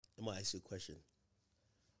gonna ask you a question.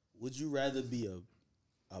 Would you rather be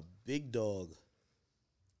a big dog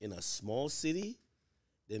in a small city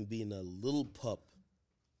than being a little pup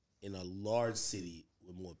in a large city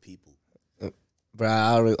with more people?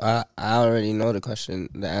 Bro, I already know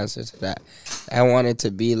the answer to that. I wanted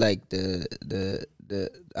to be like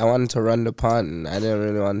I wanted to run the pond, and I didn't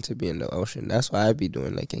really want to be in the ocean. That's why I be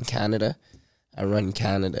doing, like, in Canada. I run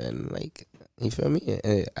Canada, and, like, you feel me?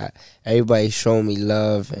 Everybody show me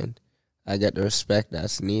love, and I get the respect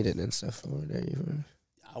that's needed and stuff over there. You feel me?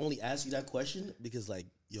 I only ask you that question because, like,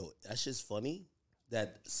 yo, that shit's funny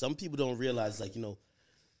that some people don't realize, like, you know,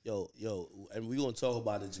 yo, and we're going to talk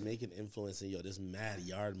about the Jamaican influence and, yo, this mad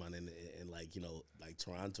yard, man, and like, you know, like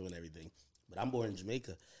Toronto and everything. But I'm born in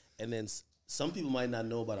Jamaica. And then some people might not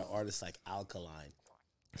know about an artist like Alkaline.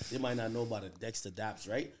 They might not know about a Dexter Daps,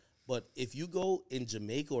 right? But if you go in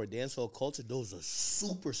Jamaica or dancehall culture, those are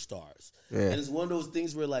superstars. Yeah. And it's one of those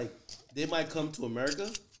things where, like, they might come to America.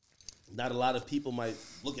 Not a lot of people might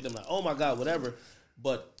look at them like, oh, my God, whatever.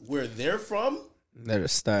 But where they're from, they're the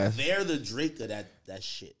star. they're the Drake of that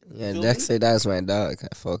shit. Yeah, Dexter, that's my dog.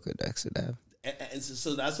 I fuck with Dexter, that. And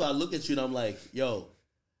so that's why I look at you and I'm like, yo,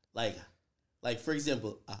 like for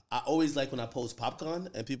example, I always like when I post Popcorn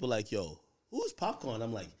and people like, yo, who's Popcorn?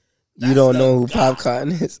 I'm like, you don't know who Popcorn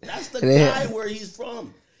is. That's the guy where he's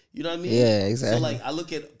from. You know what I mean? Yeah, exactly. So, like, I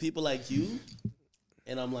look at people like you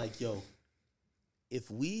and I'm like, yo,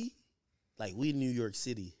 if we in New York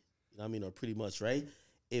City, you know what I mean, or pretty much, right?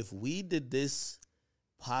 If we did this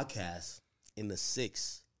podcast in the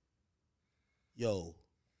 6, yo,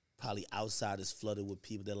 probably outside is flooded with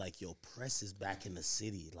people. They're like, yo, Press is back in the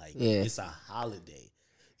city. Like, it's a holiday,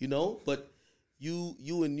 you know? But you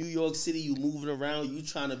in New York City, you moving around, you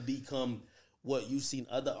trying to become what you've seen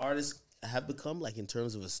other artists have become, like, in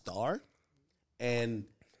terms of a star. And,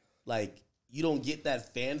 like, you don't get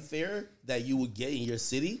that fanfare that you would get in your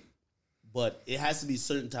city. But it has to be a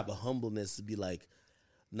certain type of humbleness to be like,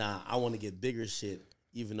 nah, I want to get bigger shit,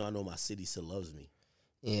 even though I know my city still loves me.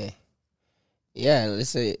 Yeah. Yeah,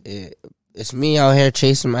 it's me out here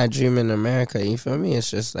chasing my dream in America, you feel me? It's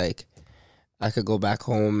just like, I could go back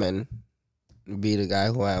home and be the guy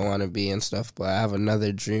who I want to be and stuff, but I have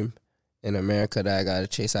another dream in America that I got to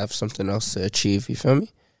chase. I have something else to achieve, you feel me?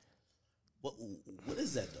 What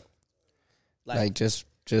is that, though? Like just...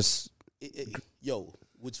 Yo,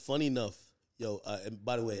 which funny enough, and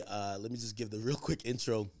by the way, let me just give the real quick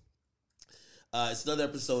intro. It's another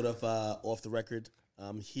episode of Off the Record.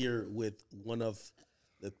 I'm here with one of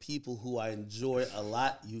the people who I enjoy a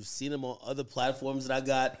lot. You've seen him on other platforms that I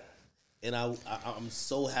got, and I'm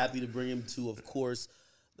so happy to bring him to, of course,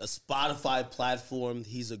 the Spotify platform.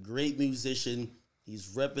 He's a great musician.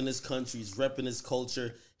 He's repping his country. He's repping his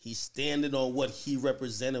culture. He's standing on what he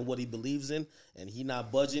represents and what he believes in, and he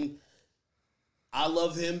not budging. I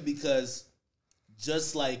love him because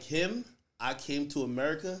just like him, I came to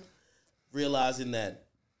America realizing that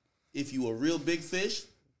if you a real big fish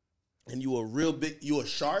and you a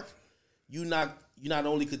shark, you not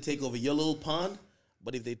only could take over your little pond,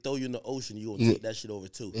 but if they throw you in the ocean, you gonna take that shit over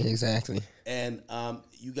too. Exactly. And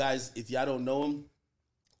you guys, if y'all don't know him,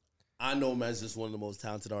 I know him as just one of the most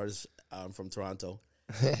talented artists from Toronto.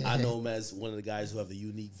 I know him as one of the guys who have a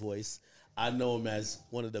unique voice. I know him as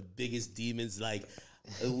one of the biggest demons, like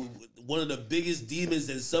one of the biggest demons,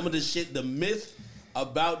 and some of the shit, the myth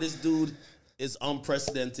about this dude is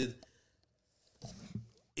unprecedented.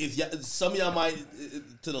 If some of y'all might,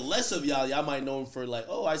 to the less of y'all might know him for like,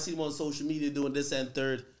 oh, I see him on social media doing this and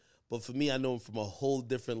third. But for me, I know him from a whole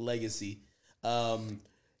different legacy.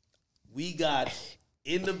 We got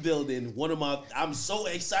in the building, I'm so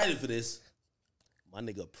excited for this, my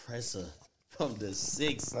nigga Pressa. From the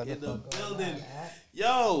 6 in the building.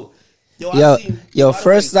 Yo,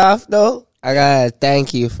 first off, though, I gotta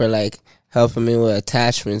thank you for, like, helping me with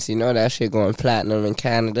attachments. You know, that shit going platinum in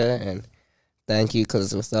Canada, and thank you,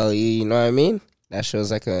 because without you know what I mean? That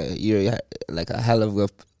shows you're like a hell of a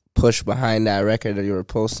push behind that record that you were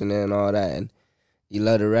posting and all that, and you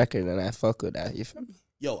love the record, and I fuck with that. You feel me?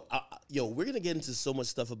 Yo, we're gonna get into so much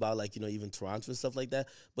stuff about, like, you know, even Toronto and stuff like that,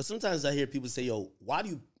 but sometimes I hear people say, yo, why do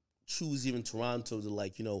you choose even Toronto to,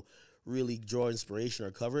 like, you know, really draw inspiration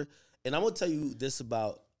or cover? And I'm gonna tell you this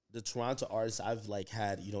about the Toronto artists I've, like,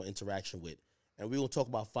 had, you know, interaction with, and we're gonna talk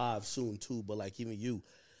about 5 soon too. But, like, even you,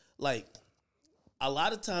 like, a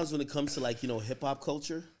lot of times when it comes to, like, you know, hip hop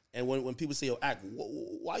culture, and when people say, yo, Act,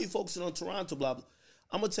 why are you focusing on Toronto, blah blah,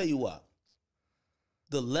 I'm gonna tell you what,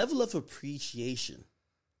 the level of appreciation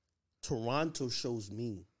Toronto shows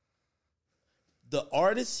me, the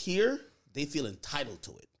artists here, they feel entitled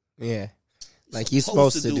to it. Yeah. Like, you're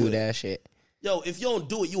supposed to do that shit. Yo, if you don't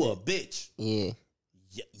do it, you a bitch. Yeah.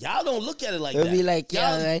 Y'all don't look at it like It'll that. be like,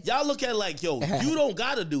 y'all look at it like, yo, you don't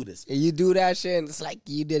gotta do this. And you do that shit, and it's like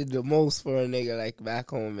you did the most for a nigga, like back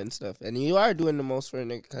home and stuff. And you are doing the most for a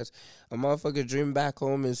nigga, because a motherfucker dream back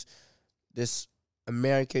home is this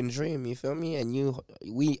American dream. You feel me? And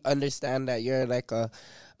we understand that you're like a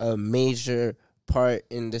major part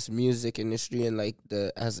in this music industry and like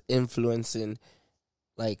as influencing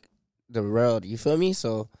like the world. You feel me?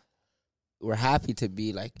 So we're happy to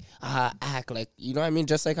be like, act like, you know what I mean?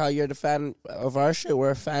 Just like how you're the fan of our shit, we're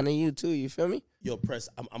a fan of you too. You feel me? Yo, Press,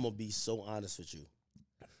 I'm going to be so honest with you.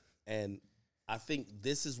 And I think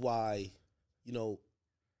this is why, you know,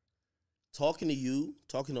 talking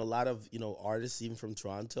to a lot of, you know, artists, even from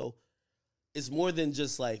Toronto, it's more than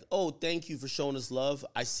just like, oh, thank you for showing us love.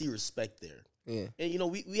 I see respect there. Yeah. And, you know,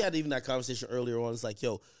 we had even that conversation earlier on. It's like,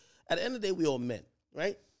 yo, at the end of the day, we all men,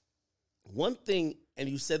 right? One thing, and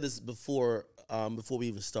you said this before we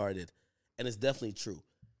even started, and it's definitely true.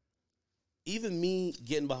 Even me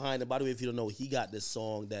getting behind, and by the way, if you don't know, he got this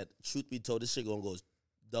song that, truth be told, this shit gonna go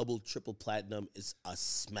double, triple platinum. It's a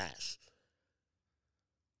smash.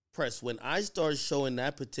 Press, when I started showing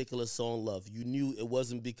that particular song love, you knew it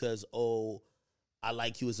wasn't because, oh, I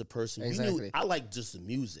like you as a person. Exactly. You knew I like just the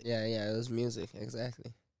music. Yeah, it was music,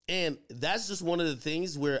 exactly. And that's just one of the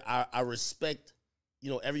things where I respect, you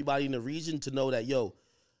know, everybody in the region to know that, yo,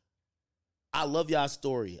 I love y'all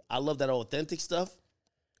story. I love that authentic stuff.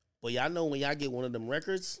 But y'all know when y'all get one of them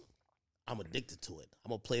records, I'm addicted to it. I'm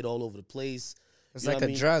going to play it all over the place. It's like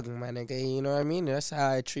a drug, my nigga. You know what I mean? That's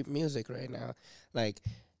how I treat music right now. Like,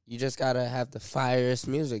 you just got to have the fireest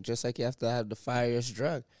music, just like you have to have the fireest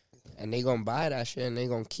drug. And they going to buy that shit, and they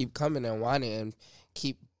going to keep coming and want it and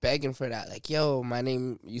keep begging for that. Like, yo, my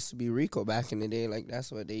name used to be Rico back in the day. Like,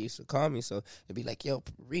 that's what they used to call me. So it'd be like, yo,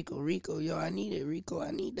 Rico, yo, I need it, Rico, I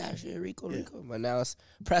need that shit, Rico. But now it's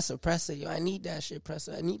Pressa, yo, I need that shit,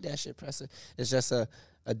 Pressa, I need that shit, Pressa. It's just a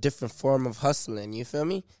different form of hustling, you feel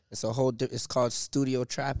me? It's a whole, it's called studio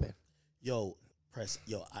trapping. Yo, Press,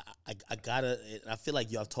 yo, I gotta, I feel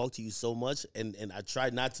like, yo, I've talked to you so much, and I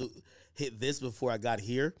tried not to hit this before I got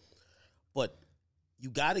here, but you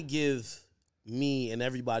gotta give me and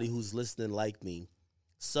everybody who's listening like me,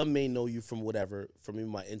 some may know you from whatever, from even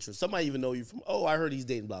my interest. Some might even know you from, oh, I heard he's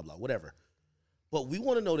dating, blah, blah, whatever. But we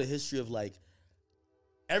want to know the history of, like,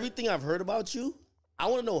 everything I've heard about you. I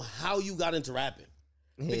want to know how you got into rapping.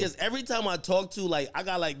 Yeah. Because every time I talk to, like, I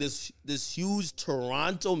got, like, this huge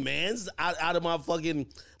Toronto mans out of my fucking,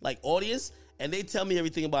 like, audience, and they tell me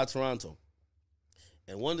everything about Toronto.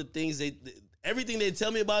 And one of the things everything they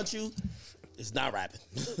tell me about you, it's not rapping.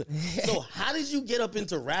 So how did you get up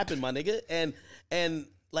into rapping, my nigga? And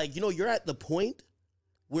like, you know, you're at the point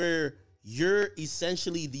where you're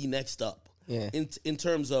essentially the next up. Yeah. In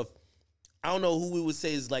terms of, I don't know who we would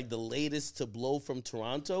say is like the latest to blow from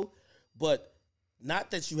Toronto, but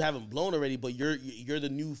not that you haven't blown already, but you're the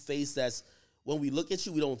new face that's, when we look at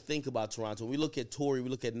you, we don't think about Toronto. When we look at Tory, we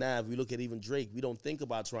look at Nav, we look at even Drake, we don't think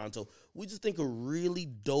about Toronto. We just think a really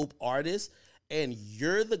dope artist, and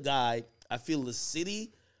you're the guy. I feel the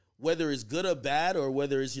city, whether it's good or bad, or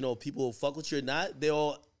whether it's, you know, people will fuck with you or not, they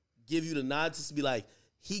all give you the nod just to be like,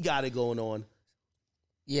 he got it going on.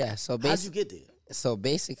 Yeah, so how'd you get there? So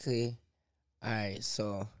basically, all right,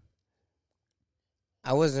 so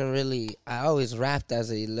I always rapped as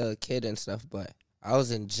a little kid and stuff, but I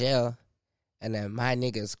was in jail, and then my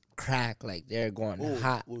niggas crack, like, they're going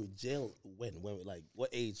hot. Jail, when, like, what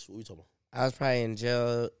age? What are we talking about? I was probably in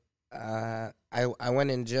jail. I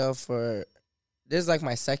went in jail for, this is like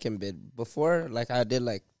my second bid. Before, like, I did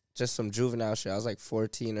like just some juvenile shit. I was like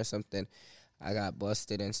 14 or something. I got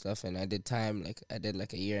busted and stuff, and I did time. Like, I did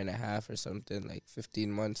like a year and a half or something, like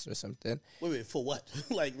 15 months or something. Wait, for what?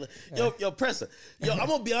 like, yo, Pressa. Yo, I'm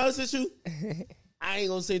gonna be honest with you. I ain't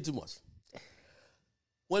gonna say too much.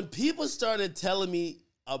 When people started telling me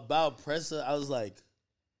about Pressa, I was like,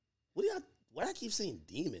 why do I keep saying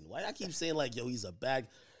demon? Why do I keep saying, like, yo, he's a bag?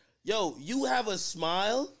 Yo, you have a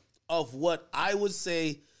smile of what I would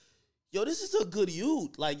say, yo, this is a good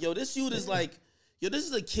youth. Like, yo, this youth is like, yo, this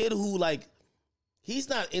is a kid who, like, he's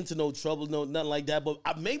not into no trouble, no nothing like that.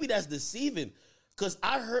 But maybe that's deceiving, because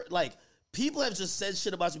I heard, like, people have just said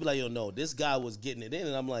shit about you, be like, yo, no, this guy was getting it in.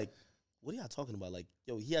 And I'm like, what are y'all talking about? Like,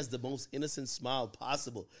 yo, he has the most innocent smile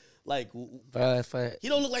possible. Like, bro, he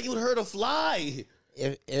don't look like he would hurt a fly.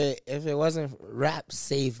 If it wasn't rap,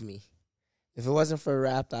 saved me. If it wasn't for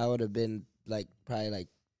rap, I would have been like probably like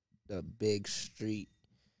the big street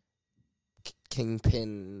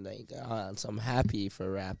kingpin. Like, so I'm happy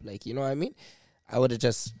for rap. Like, you know what I mean? I would have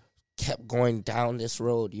just kept going down this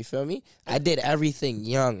road. You feel me? I did everything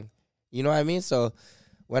young. You know what I mean? So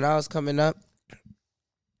when I was coming up,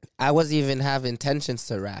 I wasn't even have intentions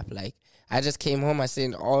to rap. Like I just came home, I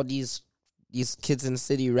seen all these kids in the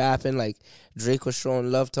city rapping. Like Drake was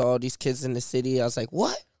showing love to all these kids in the city. I was like,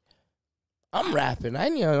 what? I'm rapping.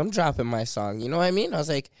 I'm dropping my song. You know what I mean? I was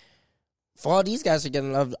like, for all these guys are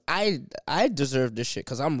getting love, I deserve this shit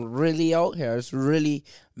because I'm really out here. It's really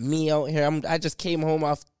me out here. I just came home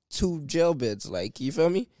off 2 jail bids. Like, you feel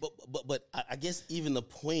me? But I guess even the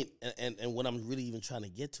point and what I'm really even trying to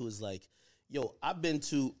get to is like, yo, I've been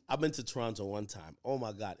to Toronto one time. Oh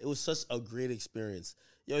my God, it was such a great experience.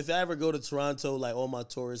 Yo, if I ever go to Toronto, like all my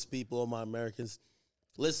tourist people, all my Americans,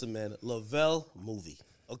 listen, man, Lavelle movie,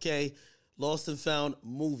 okay, Lost and Found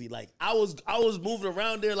movie. Like I was moving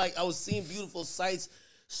around there, like I was seeing beautiful sights.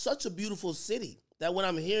 Such a beautiful city that when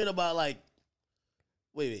I'm hearing about like,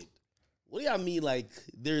 wait, what do y'all mean? Like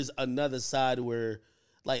there's another side where,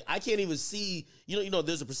 like I can't even see. You know,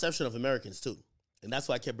 there's a perception of Americans too. And that's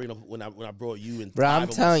why I kept bringing up when I brought you and bro. I'm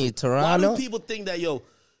telling you, Toronto. Why do people think that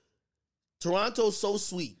Toronto's so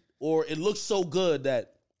sweet or it looks so good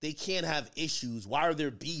that they can't have issues? Why are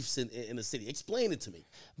there beefs in the city? Explain it to me,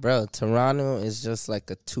 bro. Toronto is just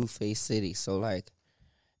like a two-faced city. So like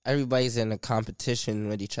everybody's in a competition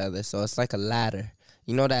with each other. So it's like a ladder.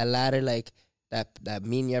 You know that ladder, like that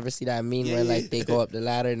meme. You ever see that meme where like they go up the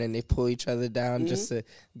ladder and then they pull each other down just to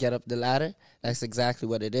get up the ladder? That's exactly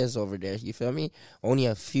what it is over there. You feel me? Only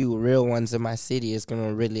a few real ones in my city is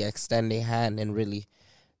gonna really extend their hand and really,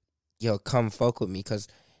 come fuck with me. Because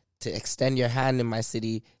to extend your hand in my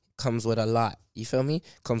city comes with a lot. You feel me?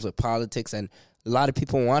 Comes with politics, and a lot of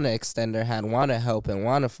people want to extend their hand, want to help, and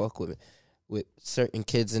want to fuck with certain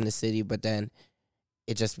kids in the city. But then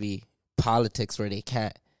it just be politics where they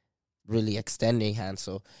can't really extend their hand.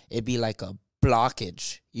 So it'd be like a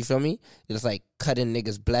blockage. You feel me? It's like cutting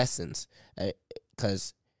niggas' blessings.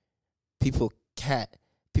 Because people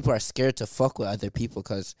are scared to fuck with other people.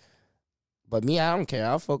 But me, I don't care.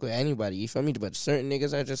 I'll fuck with anybody. You feel me? But certain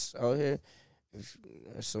niggas are just out here.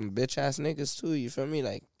 Some bitch ass niggas too. You feel me?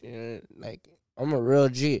 Like I'm a real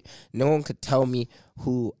G. No one could tell me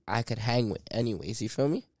who I could hang with anyways. You feel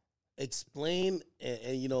me? Explain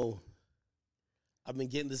and I've been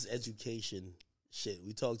getting this education shit.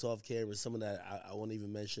 We talked off camera. Some of that I won't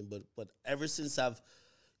even mention. But ever since I've,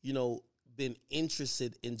 been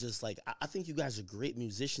interested in just like I think you guys are great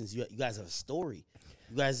musicians. You guys have a story.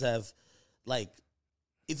 You guys have like,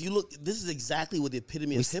 if you look, this is exactly what the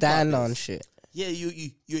epitome of hip hop is. We stand on shit. Yeah,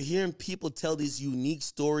 you're hearing people tell these unique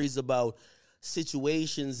stories about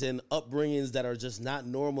situations and upbringings that are just not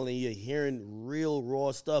normal, and you're hearing real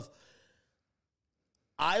raw stuff.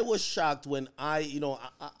 I was shocked when I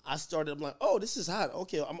started. I'm like, oh, this is hot.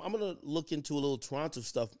 Okay, I'm gonna look into a little Toronto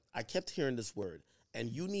stuff. I kept hearing this word, and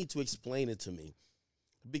you need to explain it to me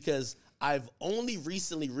because I've only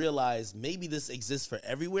recently realized maybe this exists for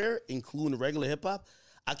everywhere, including regular hip hop.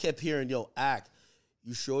 I kept hearing, yo, Ack,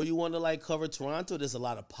 you sure you want to like cover Toronto? There's a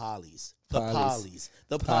lot of polys. The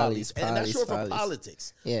polys. And that's short for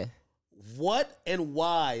politics. Yeah. What and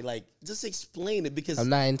why? Like, just explain it because I'm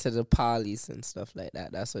not into the polys and stuff like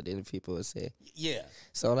that. That's what the people would say. Yeah.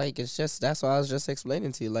 So like it's just that's what I was just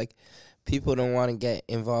explaining to you. Like people don't want to get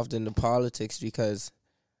involved in the politics because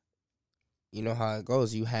you know how it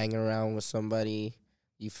goes. You hang around with somebody,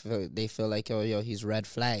 they feel like yo he's red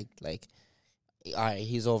flagged. Like, all right,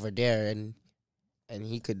 he's over there and and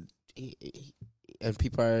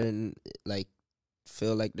people are like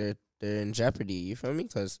feel like they're in jeopardy. You feel me?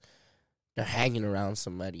 Because they're hanging around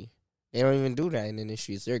somebody. They don't even do that in the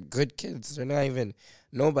streets. They're good kids. They're not even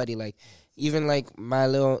nobody. Like even like my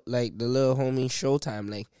little the little homie Showtime.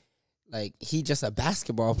 Like he just a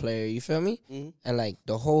basketball player. You feel me? Mm-hmm. And like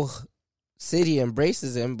the whole city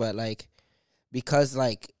embraces him, but like because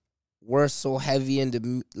like we're so heavy in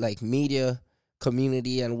the like media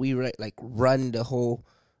community and we like run the whole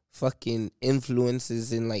fucking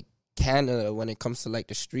influences in like Canada when it comes to like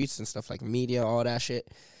the streets and stuff like media, all that shit.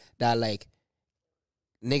 That like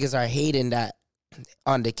niggas are hating that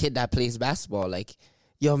on the kid that plays basketball. Like,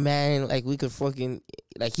 yo man, like we could fucking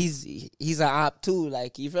like he's an op too.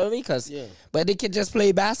 Like you feel me? But the kid just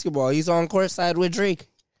play basketball. He's on courtside with Drake.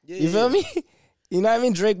 Yeah, you feel me? You know what I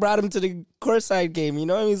mean? Drake brought him to the courtside game. You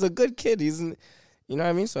know what I mean? He's a good kid. You know what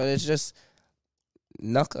I mean? So it's just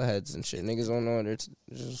knuckleheads and shit. Niggas don't know. They're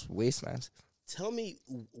just wastelands. Tell me,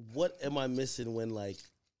 what am I missing when like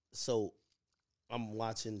so? I'm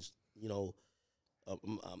watching, I'm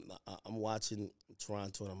watching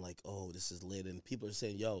Toronto, and I'm like, oh, this is lit. And people are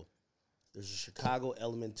saying, yo, there's a Chicago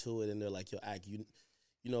element to it, and they're like, yo, Ack,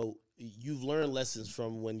 you've learned lessons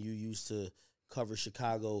from when you used to cover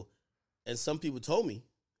Chicago, and some people told me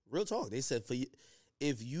real talk. They said for you,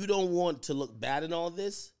 if you don't want to look bad in all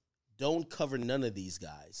this, don't cover none of these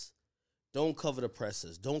guys. Don't cover the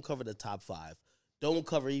Pressas. Don't cover the top 5. Don't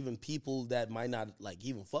cover even people that might not like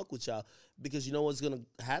even fuck with y'all, because you know what's gonna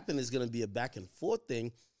happen is gonna be a back and forth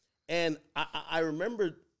thing. And I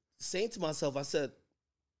remember saying to myself, I said,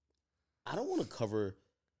 I don't want to cover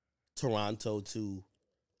Toronto to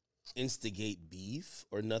instigate beef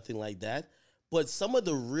or nothing like that. But some of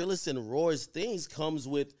the realest and rawest things comes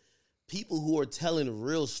with people who are telling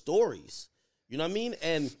real stories. You know what I mean?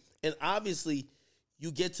 And obviously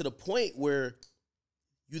you get to the point where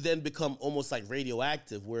you then become almost like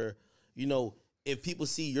radioactive, where, you know, if people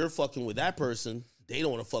see you're fucking with that person, they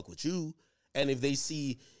don't want to fuck with you. And if they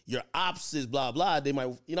see your opposites, blah, blah, they might,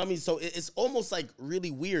 you know what I mean? So it's almost like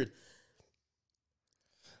really weird.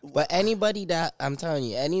 But anybody that, I'm telling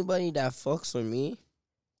you, anybody that fucks with me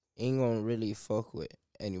ain't gonna really fuck with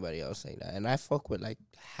anybody else like that. And I fuck with like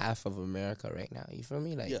half of America right now. You feel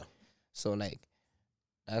me? Like, yeah. So like,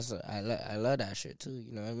 I love that shit too.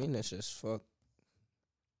 You know what I mean? It's just fuck.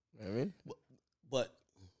 You know what I mean? But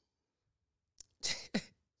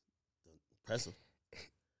impressive.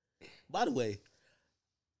 By the way,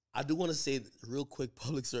 I do want to say real quick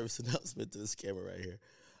public service announcement to this camera right here.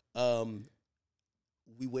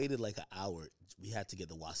 We waited like an hour. We had to get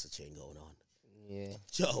the Wassa chain going on. Yeah.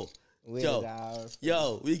 Joe, we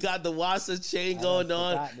got the Wassa chain going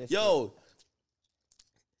on. Yo.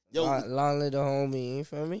 Long live the homie, you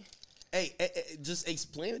feel me? Hey, just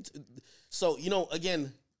explain it. So, you know,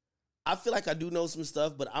 again, I feel like I do know some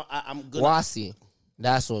stuff, but I'm gonna... Wasi,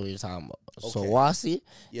 that's what we're talking about. Okay. So Wasi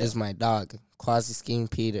is my dog, Quasi Scheme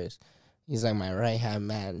Peters. He's like my right-hand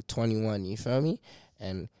man, 21, you feel me?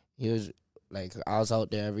 And he was, like, I was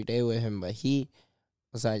out there every day with him, but he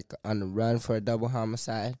was, like, on the run for a double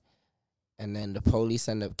homicide, and then the police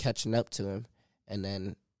ended up catching up to him, and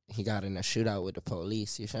then he got in a shootout with the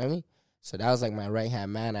police, you feel me? So that was, like, my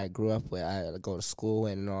right-hand man I grew up with. I go to school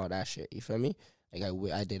with and all that shit, you feel me? Like,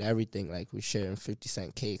 I did everything. Like, we sharing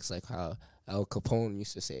 50-cent cakes, like how Al Capone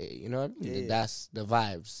used to say, you know what I mean? Yeah. That's the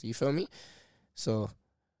vibes, you feel me? So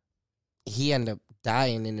he ended up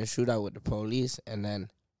dying in the shootout with the police, and then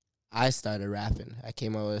I started rapping. I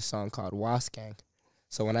came out with a song called Was Gang.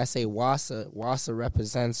 So when I say Wassa, Wassa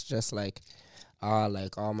represents just like all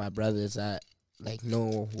my brothers that like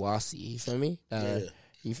know Wasi, you feel me?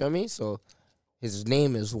 You feel me? So his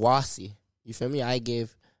name is Wasi. You feel me? I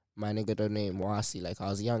gave my nigga the name Wasi. Like I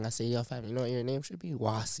was young, I said, yo fam, you know what your name should be?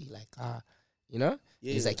 Wasi. Like you know?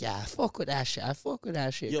 Yeah. He's like, yeah, I fuck with that shit,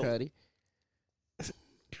 Cuddy.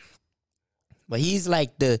 But he's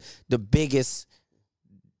like the biggest,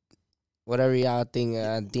 whatever y'all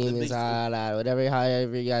think, demons are, whatever,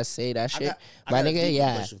 however you guys say that shit. My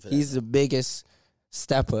nigga, he's the biggest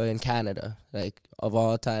stepper in Canada, like, of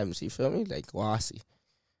all times, you feel me? Like, Wasi.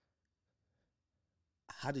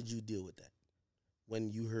 How did you deal with that when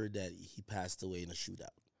you heard that he passed away in a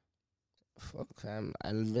shootout? Fuck, fam.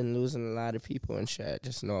 I've been losing a lot of people and shit. I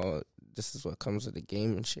just know this is what comes with the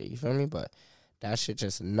game and shit, you feel me? But that shit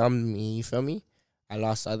just numbed me, you feel me? I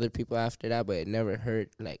lost other people after that, but it never hurt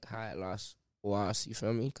like how I lost Was, you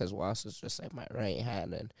feel me? Because Was was just like my right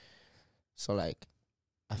hand. And so, like,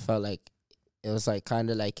 I felt like it was like kind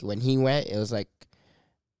of like when he went, it was like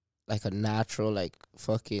a natural, like,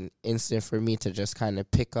 fucking instant for me to just kind of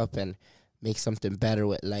pick up and make something better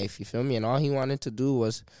with life, you feel me? And all he wanted to do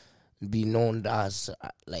was be known as,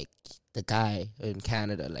 like, the guy in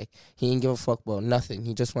Canada. Like, he didn't give a fuck about nothing.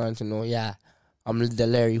 He just wanted to know, yeah, I'm the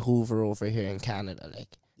Larry Hoover over here in Canada. Like,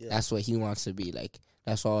 that's what he wants to be. Like,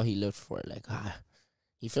 that's all he looked for. Like,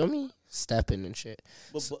 you feel me? Stepping and shit.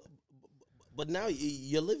 But now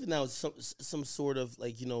you're living out some sort of,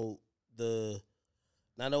 like, you know,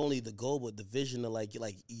 not only the goal, but the vision of, like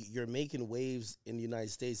you're making waves in the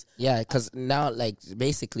United States. Yeah, because now, like,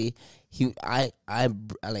 basically, I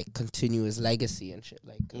like, continue his legacy and shit.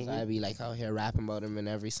 Like, because I be, like, out here rapping about him in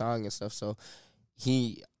every song and stuff. So,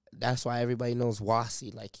 that's why everybody knows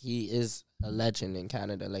Wasi. Like, he is a legend in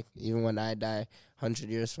Canada. Like, even when I die 100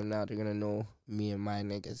 years from now, they're going to know me and my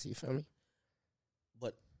niggas. You feel me?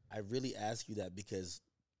 But I really ask you that because,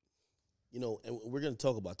 you know, and we're going to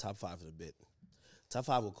talk about top 5 in a bit. Top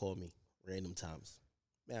 5 will call me random times.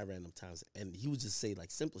 Random times. And he would just say,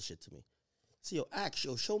 like, simple shit to me. So,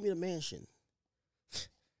 show me the mansion.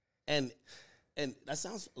 And that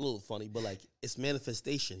sounds a little funny, but, like, it's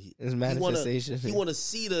manifestation. It's manifestation. He want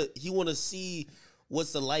to see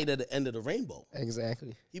what's the light at the end of the rainbow.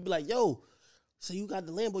 Exactly. He'd be like, yo, so you got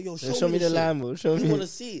the Lambo, yo, show me the Lambo. Show me. You want to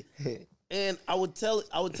see it. And I would tell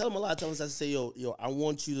him a lot of times, I say, yo, I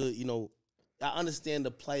want you to, you know, I understand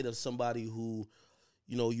the plight of somebody who,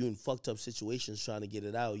 you know, you in fucked up situations trying to get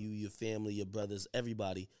it out. You, your family, your brothers,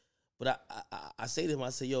 everybody. But I say to him, I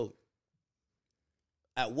say, yo,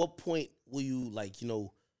 at what point will you, like, you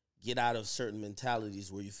know, get out of certain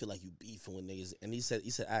mentalities where you feel like you beefing with niggas? And he said,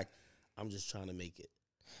 Act, I'm just trying to make it.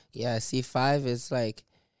 Yeah, see, 5 is like,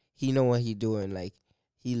 he know what he doing. Like,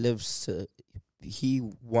 he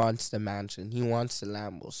wants the mansion. He wants the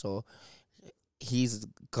Lambo. So he's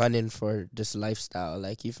gunning for this lifestyle.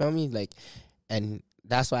 Like, you feel me? Like, and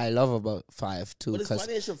that's what I love about 5 too. But it's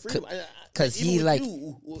financial freedom. Because he like,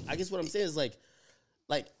 you, I guess what I'm saying is like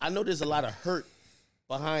I know there's a lot of hurt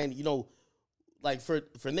behind, you know, like for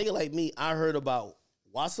nigga like me, I heard about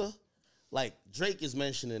Wassa. Like Drake is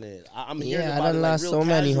mentioning it. I'm hearing about I done lost so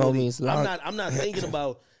many homies. I'm not thinking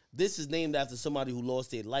about this is named after somebody who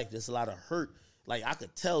lost their life. There's a lot of hurt. Like I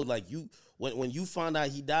could tell, like you when you found out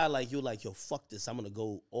he died, like you're like, yo, fuck this. I'm gonna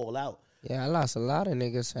go all out. Yeah, I lost a lot of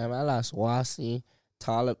niggas, fam. I lost Wasi,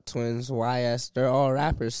 Talib Twins, YS. They're all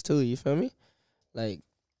rappers too. You feel me? Like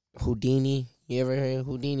Houdini. You ever heard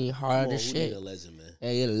Houdini? Hard as shit. Houdini a legend, man.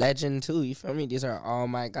 Yeah, you're a legend too. You feel me? These are all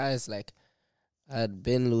my guys. Like I'd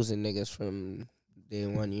been losing niggas from day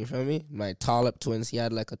one. You feel me? My Talib Twins. He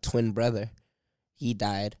had like a twin brother. He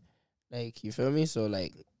died. Like, you feel me? So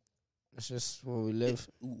like, it's just where we live.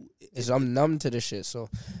 I'm numb to the shit. So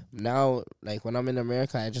now, like when I'm in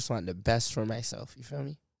America, I just want the best for myself. You feel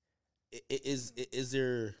me? Is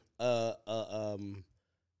there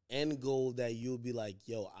end goal that you'll be like,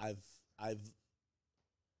 yo,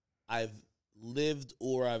 I've lived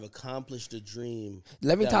or I've accomplished a dream.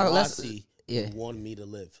 Let me talk. Wanted me to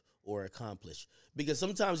live or accomplish, because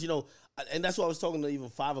sometimes, you know, and that's why I was talking to even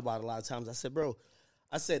 5 about a lot of times. I said, bro,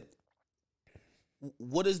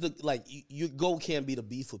 what is the, like, your goal can't be to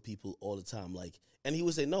beef with people all the time. Like, and he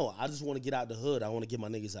would say, no, I just want to get out the hood. I want to get my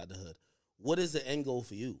niggas out the hood. What is the end goal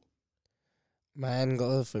for you? My end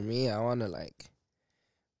goal for me, I want to, like,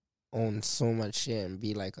 own so much shit and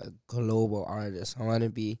be, like, a global artist. I want to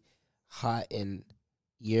be hot in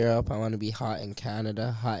Europe. I want to be hot in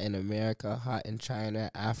Canada, hot in America, hot in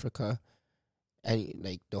China, Africa, and,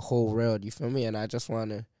 like, the whole world. You feel me? And I just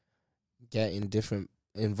want to get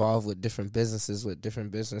involved with different businesses, with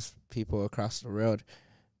different business people across the world.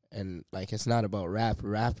 And like, it's not about rap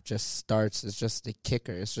just starts, it's just the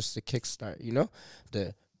kicker, it's just the kickstart, you know,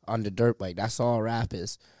 on the dirt bike. That's all rap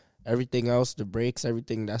is. Everything else, the breaks,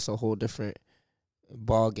 everything, that's a whole different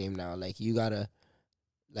ball game now. Like, you gotta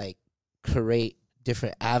like create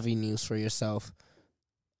different avenues for yourself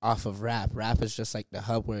off of rap. Rap is just like the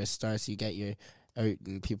hub where it starts. You get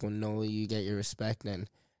people know you, get your respect, and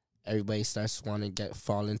everybody starts wanting to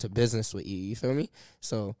fall into business with you. You feel me?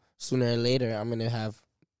 So sooner or later, I'm gonna have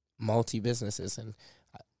multi-businesses, and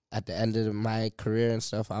at the end of my career and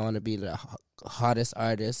stuff, I want to be the hottest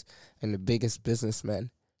artist and the biggest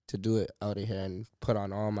businessman to do it out of here and put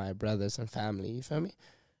on all my brothers and family. You feel me?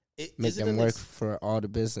 Make them work for all the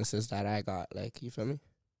businesses that I got. Like, you feel me?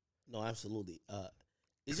 No, absolutely.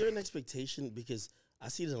 Is there an expectation? Because I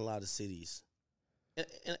see it in a lot of cities.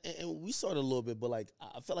 And we saw it a little bit, but like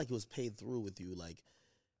I felt like it was paid through with you. Like,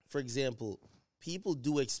 for example, people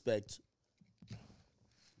do expect,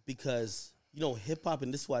 because, you know, hip hop,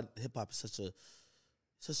 and this is why hip hop is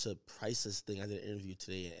such a priceless thing. I did an interview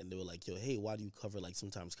today, and they were like, "Yo, hey, why do you cover like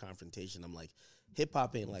sometimes confrontation?" I'm like, hip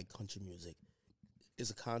hop ain't like country music. It's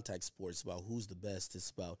a contact sport. It's about who's the best. It's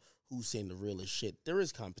about who's saying the realest shit. There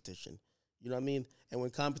is competition. You know what I mean? And when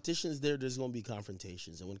competition is there, there's going to be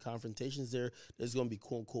confrontations. And when confrontation is there, there's going to be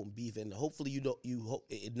quote unquote beef. And hopefully you hope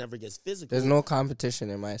it never gets physical. There's no competition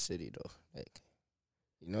in my city though. Like,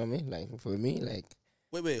 you know what I mean? Like, for me, like,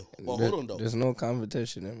 wait. Well, hold on though. There's no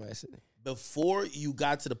competition in my city. Before you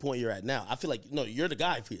got to the point you're at now, I feel like, no, you're the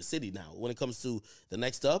guy for your city now when it comes to the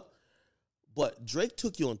next up. But Drake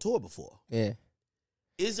took you on tour before. Yeah.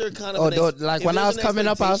 Is there kind of like when I was coming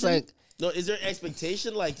up, I was like, no, is there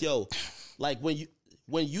expectation? Like, yo, like when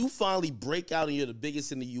you finally break out and you're the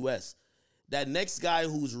biggest in the US, that next guy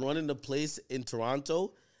who's running the place in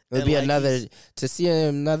Toronto, it'll be like to see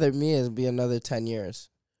another me, it'll be another 10 years.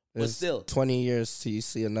 But still 20 years till you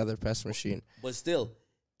see another press machine. But still,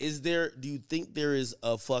 do you think there is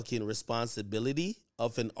a fucking responsibility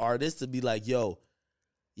of an artist to be like, yo,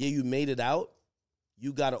 yeah, you made it out,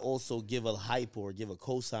 you got to also give a hype or give a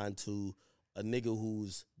cosign to a nigga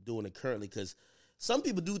who's doing it currently? Because some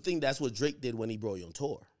people do think that's what Drake did when he brought you on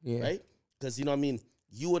tour, right? Because, you know what I mean,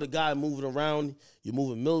 you were the guy moving around, you're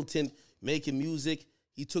moving militant, making music.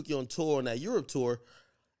 He took you on tour on that Europe tour,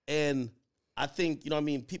 and I think, you know what I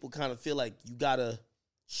mean, people kind of feel like you got to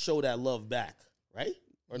show that love back, right?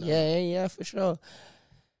 Or not? Yeah, for sure.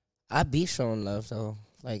 I be showing love, though.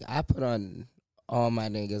 Like, I put on all my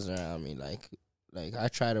niggas around me. Like I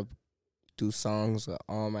try to do songs with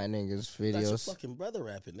all my niggas videos. That's your fucking brother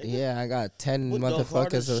rapping, nigga. Yeah, I got 10 With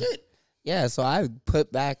motherfuckers. the shit. Yeah, so I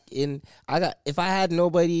put back in. If I had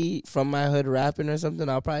nobody from my hood rapping or something,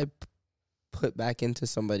 I'll probably put back into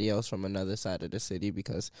somebody else from another side of the city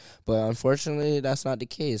but unfortunately that's not the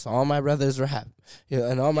case. All my brothers rap,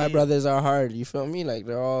 and all my brothers are hard. You feel me? Like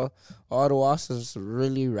they're all the Wassers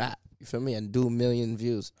really rap. You feel me? And do 1 million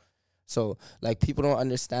views. So like people don't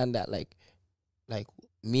understand that like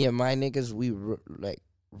me and my niggas we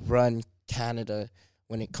run Canada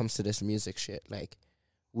when it comes to this music shit. Like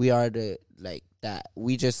we are the like that.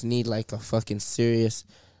 We just need like a fucking serious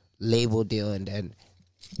label deal, and then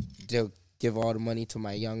they'll give all the money to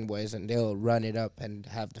my young boys and they'll run it up and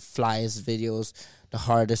have the flyest videos, the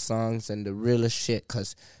hardest songs, and the realest shit,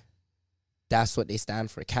 because that's what they stand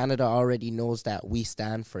for. Canada already knows that we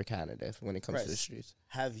stand for Canada when it comes to the streets.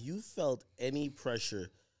 Have you felt any pressure?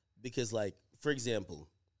 Because, like, for example,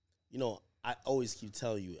 you know, I always keep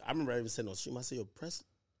telling you, I remember even saying on stream, I say, yo, Press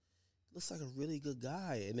looks like a really good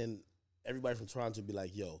guy. And then everybody from Toronto would be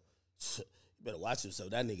like, yo, you better watch yourself.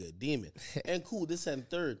 That nigga a demon. And cool, this and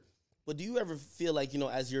third. But do you ever feel like, you know,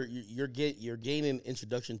 as you're gaining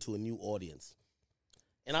introduction to a new audience,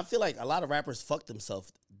 and I feel like a lot of rappers fuck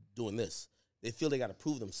themselves doing this. They feel they got to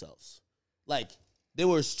prove themselves. Like, they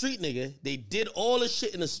were a street nigga. They did all the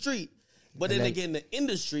shit in the street, but then they get in the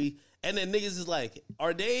industry, and then niggas is like,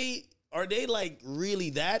 are they like really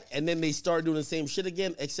that? And then they start doing the same shit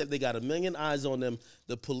again, except they got 1 million eyes on them,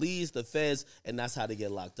 the police, the feds, and that's how they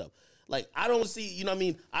get locked up. Like, I don't see, you know what I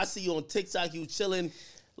mean? I see you on TikTok, you chilling.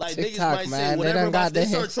 Like, TikTok, niggas might say whatever about they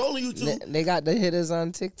start trolling you too. They got the hitters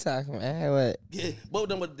on TikTok, man. What? Yeah,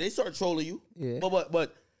 but they start trolling you. Yeah.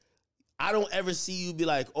 But I don't ever see you be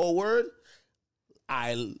like, oh, word,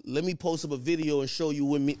 let me post up a video and show you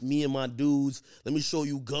with me and my dudes. Let me show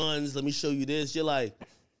you guns. Let me show you this. You're like,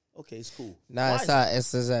 okay, it's cool. Nah,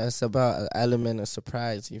 it's about an element of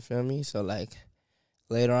surprise. You feel me? So like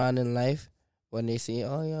later on in life, when they see,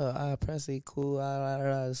 oh yo, Presley, cool,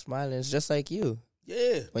 smiling, it's just like you.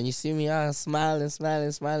 Yeah. When you see me, I'm smiling.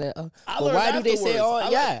 Oh, but why do they say, oh,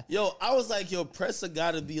 yeah? I was like, yo, Pressa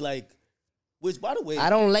gotta be like, which, by the way,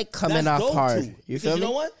 I don't like coming off hard. You feel me? You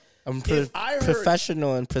know what? I'm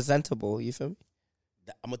professional and presentable. You feel me?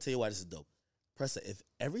 I'm going to tell you why this is dope. Pressa, if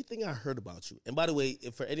everything I heard about you, and by the way,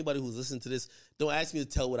 if for anybody who's listening to this, don't ask me to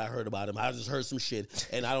tell what I heard about him. I just heard some shit,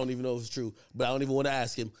 and I don't even know if it's true, but I don't even want to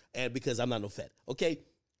ask him, and because I'm not no fed. Okay?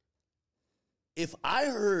 If I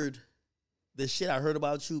heard the shit I heard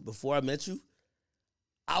about you before I met you,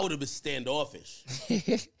 I would have been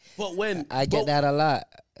standoffish. But when I get that a lot.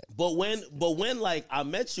 But when like I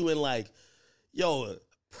met you and like, yo,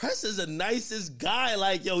 Press is the nicest guy.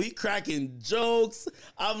 Like, yo, he cracking jokes.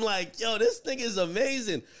 I'm like, yo, this thing is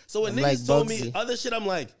amazing. So when niggas told me other shit, I'm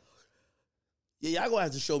like, yeah, y'all gonna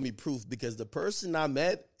have to show me proof, because the person I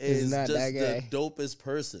met is just the dopest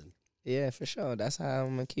person. Yeah, for sure. That's how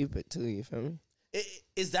I'm gonna keep it too. You feel me?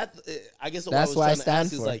 Is that, I guess what that's I was what trying I to stand ask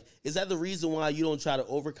for. is like, is that the reason why you don't try to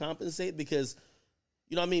overcompensate? Because,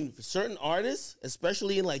 you know what I mean, for certain artists,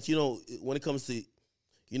 especially in like, you know, when it comes to,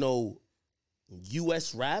 you know,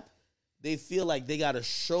 U.S. rap, they feel like they gotta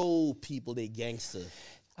show people they gangster.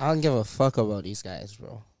 I don't give a fuck about these guys,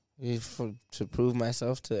 bro. To prove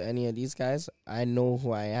myself to any of these guys, I know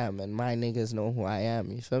who I am, and my niggas know who I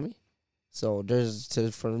am. You feel me? So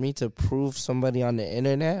for me to prove somebody on the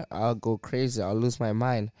internet, I'll go crazy. I'll lose my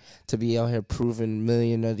mind to be out here proving 1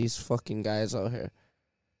 million of these fucking guys out here.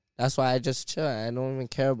 That's why I just chill. I don't even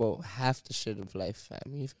care about half the shit of life,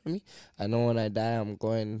 fam. You feel me? I know when I die, I'm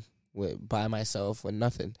going by myself with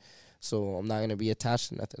nothing. So I'm not going to be attached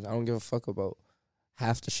to nothing. I don't give a fuck about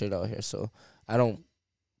half the shit out here. So I don't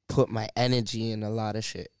put my energy in a lot of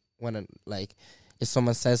shit. If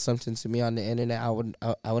someone says something to me on the internet, I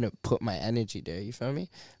wouldn't put my energy there. You feel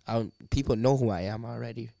me? People know who I am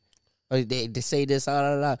already. They say this,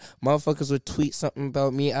 motherfuckers would tweet something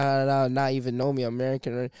about me, not even know me,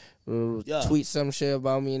 American, tweet some shit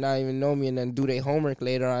about me, not even know me, and then do their homework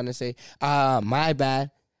later on and say, my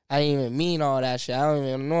bad. I didn't even mean all that shit. I don't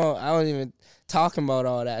even know. I wasn't even talking about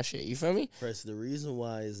all that shit. You feel me? Press, the reason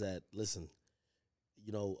why is that, listen,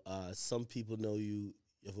 you know, some people know you.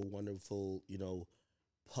 You have a wonderful, you know,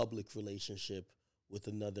 public relationship with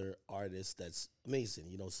another artist that's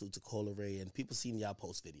amazing. You know, Salute to Cola Ray, and people seen y'all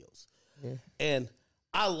post videos. Yeah. And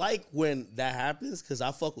I like when that happens because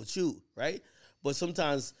I fuck with you, right? But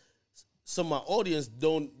sometimes some of my audience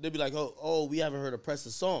they be like, oh, we haven't heard a Pressa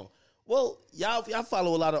song. Well, y'all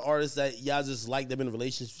follow a lot of artists that y'all just like them in a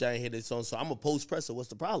relationship. Y'all ain't hear their song, so I'm gonna post Pressa. What's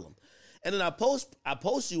the problem? And then I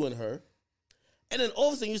post you and her, And then all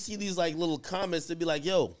of a sudden you see these like little comments that be like,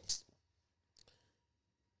 yo,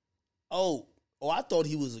 I thought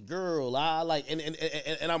he was a girl. I like,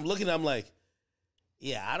 and I'm looking, I'm like,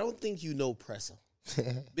 yeah, I don't think you know Pressa.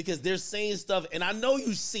 Because they're saying stuff, and I know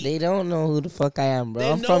you see. They don't know who the fuck I am, bro.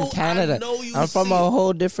 They I'm know, from Canada. I'm from a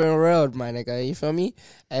whole different world, my nigga. You feel me?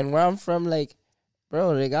 And where I'm from, like,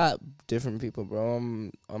 bro, they got different people, bro.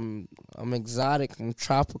 I'm exotic. I'm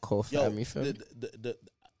tropical, fam. You feel me?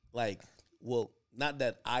 Like, well, not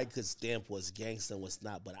that I could stamp what's gangsta and what's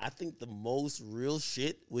not, but I think the most real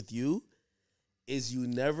shit with you is you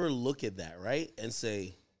never look at that, right? And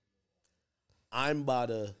say, I'm about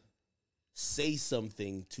to say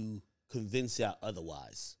something to convince y'all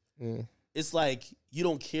otherwise. It's like you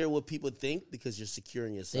don't care what people think because you're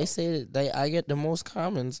securing yourself. They say that I get the most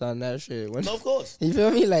comments on that shit. No, of course. You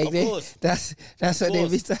feel me? Like, that's what they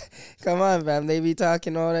be come on, fam. They be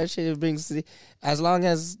talking all that shit. It brings as long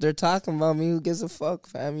as they're talking about me, who gives a fuck,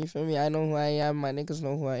 fam? You feel me? I know who I am. My niggas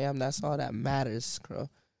know who I am. That's all that matters, bro.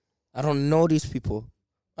 I don't know these people.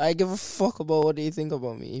 I give a fuck about what they think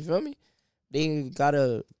about me. You feel me? They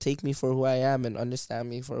gotta take me for who I am and understand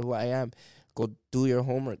me for who I am. Go do your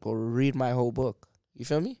homework. Go read my whole book. You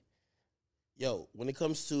feel me? Yo, when it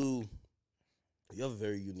comes to, you have a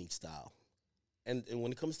very unique style. And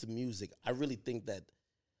when it comes to music, I really think that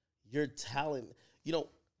your talent, you know,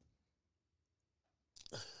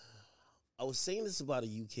 I was saying this about a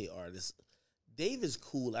UK artist. Dave is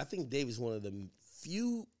cool. I think Dave is one of the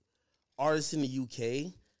few artists in the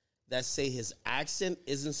UK that say his accent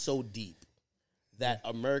isn't so deep. That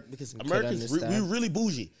because Americans, we really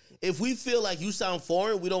bougie. If we feel like you sound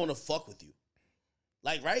foreign, we don't want to fuck with you.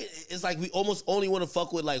 Like, right? It's like we almost only want to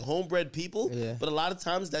fuck with like homebred people. Yeah. But a lot of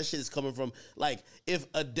times that shit is coming from, like, if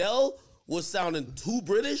Adele was sounding too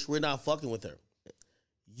British, we're not fucking with her.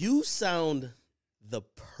 You sound the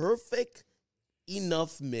perfect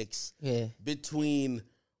enough mix between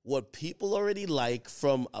what people already like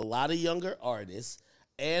from a lot of younger artists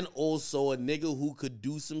and also a nigga who could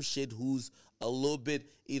do some shit who's a little bit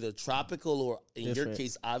either tropical or, in your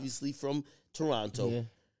case, obviously from Toronto. Yeah.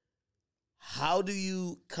 How do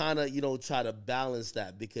you kind of, try to balance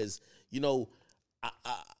that? Because, I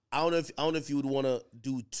don't know if you would want to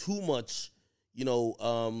do too much,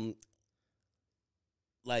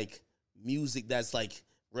 like music that's like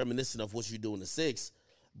reminiscent of what you do in the '6s.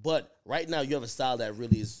 But right now you have a style that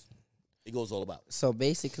really it goes all about. So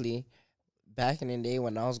basically, back in the day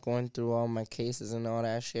when I was going through all my cases and all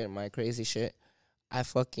that shit, my crazy shit, I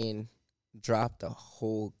fucking dropped a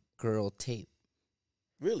whole girl tape.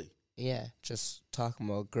 Really? Yeah, just talking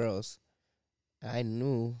about girls. I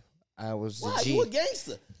knew I was the Why? G. You a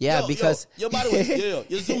gangster? Yeah, because... Yo, by the way,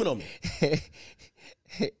 you're zooming on me.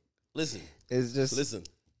 Listen. It's just... Listen.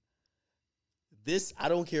 This, I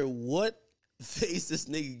don't care what face this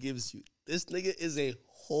nigga gives you. This nigga is a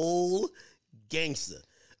whole gangster.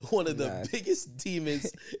 One of the biggest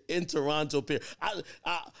demons in Toronto. I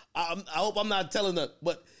hope I'm not telling that,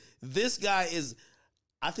 but this guy is.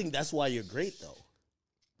 I think that's why you're great, though.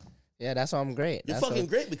 Yeah, that's why I'm great. You're fucking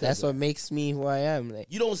great because that's what makes me who I am. Like,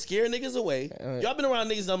 you don't scare niggas away. Y'all been around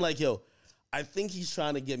niggas. And I'm like, yo, I think he's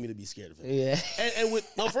trying to get me to be scared of him. Yeah, and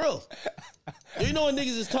with no, for real. You know when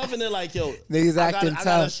niggas is tough and they're like, yo, niggas acting tough.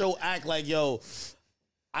 I gotta act like, yo,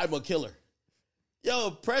 I'm a killer.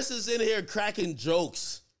 Yo, Pressa's in here cracking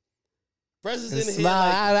jokes. Pressa's in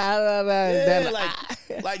here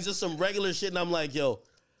like just some regular shit, and I'm like, yo,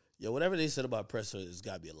 whatever they said about Pressa has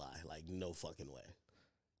got to be a lie. Like, no fucking way.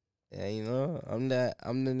 Yeah, I'm the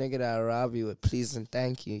nigga that'll rob you with please and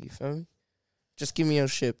thank you. You feel me? Just give me your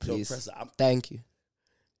shit, please. Yo, Pressa, thank you.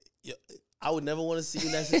 Yo, I would never want to see you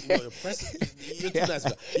in that situation. Pressa, you're too nice.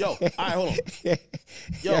 Yo, all right, hold on.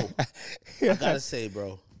 Yo, I gotta say,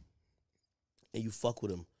 bro, and you fuck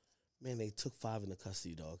with him, man. They took 5 into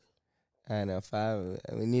custody, dog. I know 5.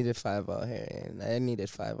 We needed 5 out here, and I needed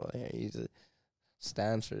 5 out here. He just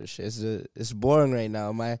stands for the shit. It's boring right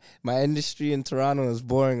now. My industry in Toronto is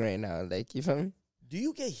boring right now. Like, you feel me? Do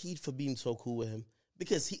you get heat for being so cool with him?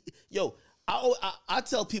 Because I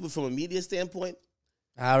tell people from a media standpoint,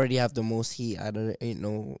 I already have the most heat. There ain't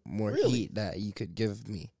no more heat that you could give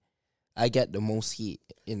me. I get the most heat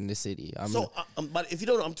in the city. But if you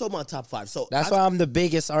don't know, I'm talking about top 5. So that's why I'm the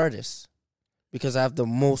biggest artist. Because I have the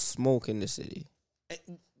most smoke in the city.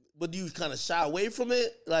 But do you kind of shy away from it?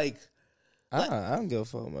 Like I don't give a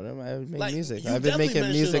fuck about him. I make music. I've been making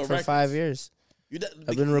music for 5 years.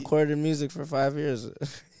 I've been recording music for 5 years.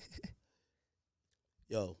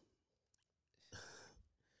 Yo.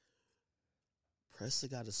 Pressa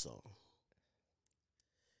got a song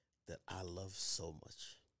that I love so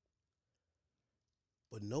much.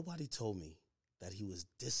 But nobody told me that he was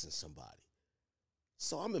dissing somebody.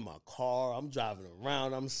 So I'm in my car, I'm driving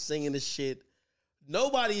around, I'm singing this shit.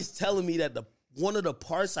 Nobody's telling me that one of the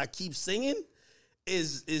parts I keep singing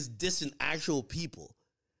is dissing actual people.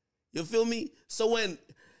 You feel me? So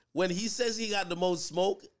when he says he got the most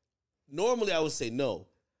smoke, normally I would say no.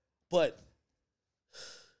 But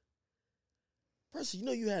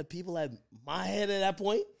Pressa, you had people at my head at that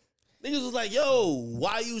point. Niggas was like, yo,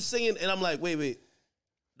 why you singing? And I'm like, wait.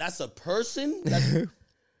 That's a person? That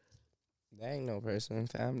ain't no person,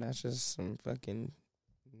 fam. That's just some fucking...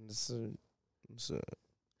 It's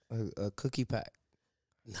a cookie pack.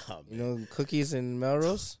 Nah, man. You know, cookies and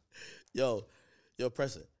Melrose? Yo,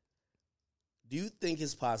 Pressa, do you think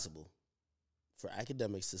it's possible for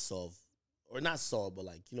academics to solve, or not solve, but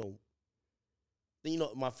like,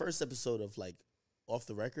 my first episode of like Off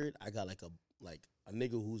the Record, I got like a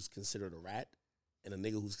nigga who's considered a rat and a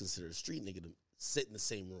nigga who's considered a street nigga to sit in the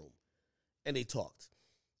same room. And they talked.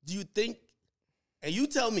 Do you think, and you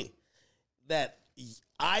tell me, that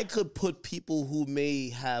I could put people who may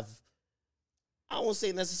have, I won't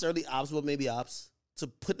say necessarily ops, but maybe ops, to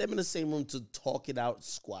put them in the same room to talk it out,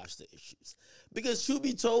 squash the issues? Because truth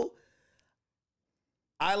be told,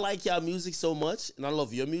 I like y'all music so much, and I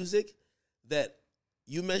love your music, that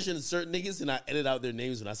you mentioned certain niggas, and I edit out their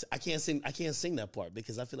names when I say I can't sing that part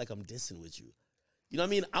because I feel like I'm dissing with you. You know what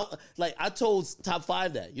I mean? I told Top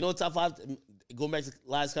 5 that. You know what Top 5, going back to the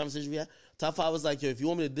last conversation we had, Top 5 was like, yo, if you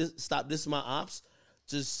want me to stop dissing my ops,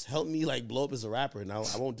 just help me like blow up as a rapper, and I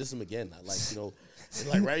won't diss him again.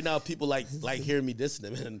 Like right now people like hearing me dissing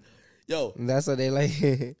him, and yo, that's what they like.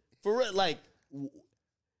 For real, like, do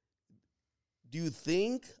you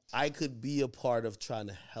think I could be a part of trying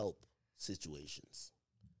to help situations?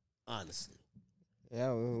 Honestly.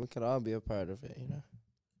 Yeah, we could all be a part of it,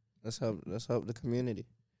 Let's help the community.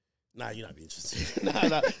 Nah, you're not being interested.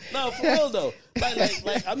 Nah, for real though.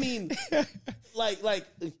 Like, I mean,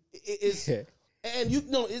 it's, and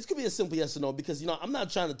it could be a simple yes or no, because I'm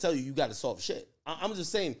not trying to tell you got to solve shit. I'm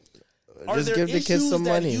just saying, are just there give the issues kids some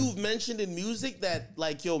that money. you've mentioned in music that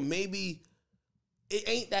like, yo, maybe it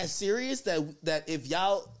ain't that serious, that if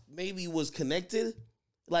y'all maybe was connected,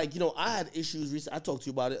 like, I had issues recently. I talked to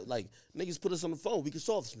you about it. Like, niggas put us on the phone, we could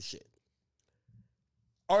solve some shit.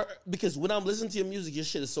 Because when I'm listening to your music, your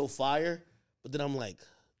shit is so fire, but then I'm like,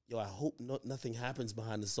 yo, I hope nothing happens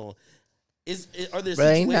behind the song. Are there situations?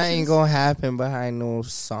 Ain't nothing gonna happen behind no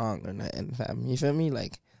song or nothing, fam. You feel me?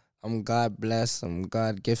 Like, I'm God blessed, I'm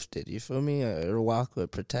God gifted. You feel me? I walk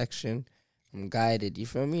with protection. I'm guided. You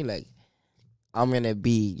feel me? Like, I'm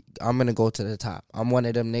gonna go to the top. I'm one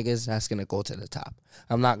of them niggas that's gonna go to the top.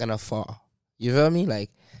 I'm not gonna fall. You feel me? Like,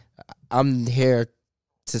 I'm here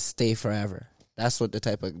to stay forever. That's what the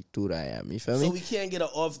type of dude I am. You feel me? So we can't get an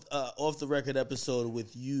off the record episode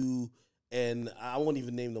with you, and I won't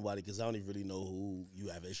even name nobody because I don't even really know who you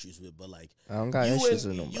have issues with. But like, I don't got issues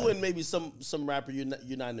with nobody. You and maybe some rapper you're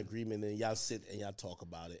not in agreement, and y'all sit and y'all talk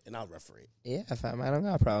about it, and I'll referee. Yeah, fam, I don't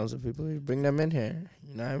got problems with people. You bring them in here.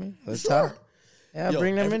 You know what I mean? Let's sure. talk. Yeah,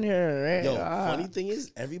 bring them in here. Right? Yo, funny thing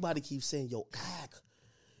is, everybody keeps saying, yo,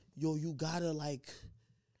 you gotta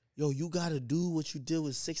do what you did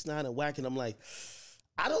with 6ix9ine and Wack, and I'm like,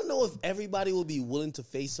 I don't know if everybody will be willing to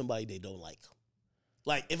face somebody they don't like.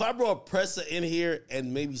 Like, if I brought Pressa in here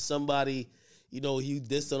and maybe somebody, he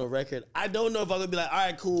dissed on a record, I don't know if I'm going to be like, all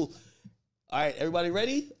right, cool. All right, everybody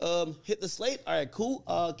ready? Hit the slate. All right, cool.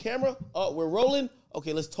 Camera. We're rolling.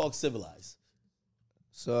 Okay, let's talk civilized.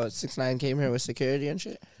 So 6ix9ine came here with security and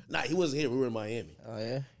shit? Nah, he wasn't here. We were in Miami. Oh,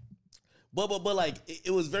 yeah? But like,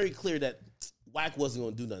 it was very clear that Wack wasn't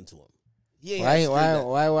going to do nothing to him. He ain't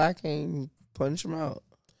Why Wack ain't punch him out?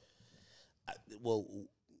 Well,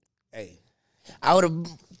 hey. I would have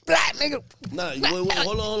black nigga. Nah,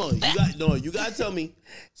 hold on. You gotta tell me.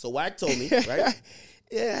 So Wack told me, right?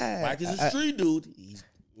 Yeah. Wack is a street dude. He's,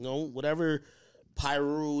 whatever,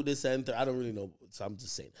 Pyru, this and that. I don't really know, so I'm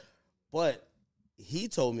just saying. But he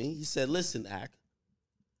told me, he said, listen, Ak,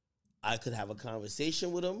 I could have a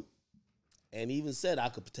conversation with him, and he even said I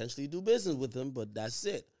could potentially do business with him, but that's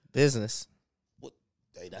it. Business?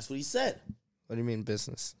 Hey, that's what he said. What do you mean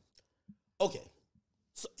business? Okay.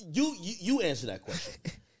 So you answer that question.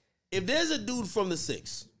 If there's a dude from the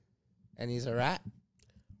 6 and he's a rat,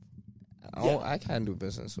 I can't do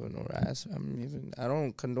business with no rats. I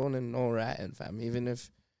don't condone in no ratting, fam. Even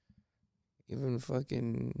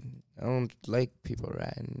fucking, I don't like people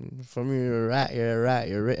ratting. For me, you're a rat. You're a rat.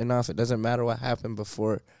 You're written off. It doesn't matter what happened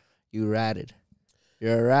before you ratted.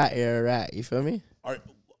 You're a rat. You're a rat. You feel me? Are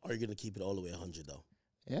you gonna keep it all the way 100 though?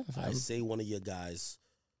 Yeah. Fam. I say one of your guys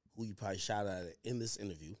who you probably shot at in this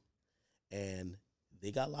interview, and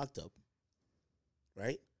they got locked up,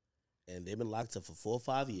 right? And they've been locked up for 4 or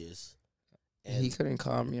 5 years. And he couldn't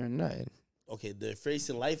call me or nothing. okay, they're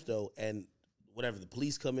facing life though, and whatever, the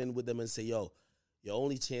police come in with them and say, yo, your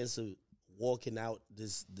only chance of walking out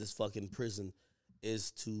this fucking prison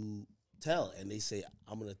is to tell. And they say,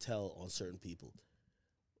 I'm gonna tell on certain people.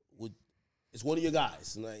 It's one of your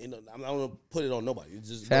guys. And I'm not gonna put it on nobody. It's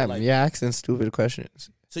just Fam, like, you're asking stupid questions.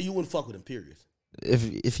 so you wouldn't fuck with him, period.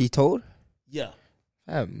 If he told? Yeah.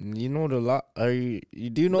 You know the law? You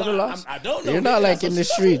do know the laws? I don't know. You're not like in the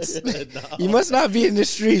streets. No. You must not be in the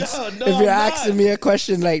streets No, if you're asking me a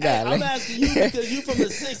question like that. I'm asking you because you from the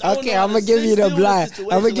 6. Okay, I'm gonna give you the blind.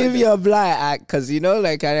 I'm gonna give you a blind act because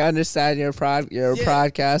like I understand you're a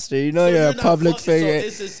podcaster. You know So you're a public figure.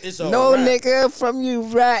 So it's no, rap. nigga, from you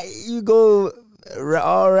rat, you go.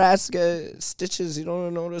 All rats get stitches. You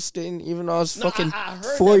don't know this thing. Even though I was fucking I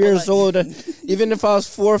heard 4 that, years like, old. Even if I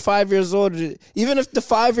was 4 or 5 years old. Even if the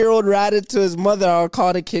 5-year-old ratted to his mother, I'll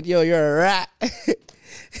call the kid, yo, you're a rat.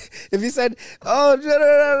 If he said, oh,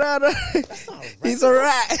 he's a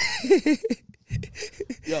rat.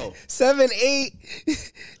 Yo. 7, 8.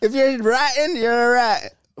 If you're ratting, you're a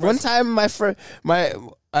rat. One time,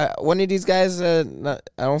 one of these guys I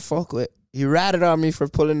don't fuck with, he ratted on me for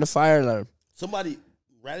pulling the fire alarm. Somebody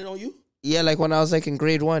ratted on you? Yeah, like when I was like in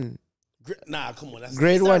grade 1. Nah, come on. That's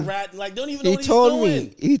Grade 1. Rat, like, don't even know He what told he's doing.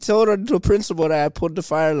 me. He told the principal that I pulled the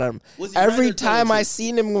fire alarm. Was he Every right or telling time I you?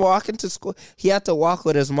 seen him walking to school, he had to walk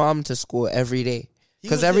with his mom to school every day.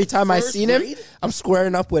 Because was every in time I first seen him, grade? I'm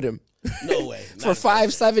squaring up with him. No way. For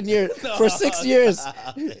 5, 7 years. For 6 years.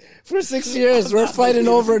 For 6 years, we're fighting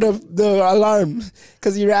over the alarm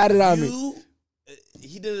because he ratted on me.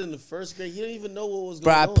 He did it in the first grade. He didn't even know what was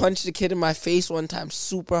Bro, going I on. punched the kid in my face one time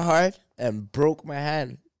super hard and broke my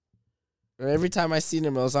hand. And every time I seen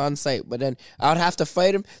him, I was on site. But then I would have to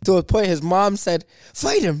fight him to a point his mom said,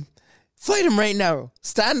 fight him. Fight him right now.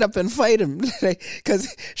 Stand up and fight him.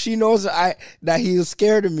 Because she knows that he was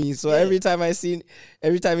scared of me. So every time he see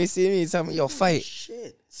me, he tell me, yo, fight.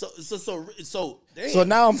 Shit. So damn. So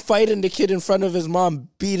now I'm fighting the kid in front of his mom,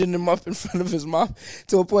 beating him up in front of his mom,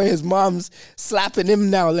 to a point his mom's slapping him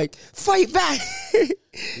now, like, fight back.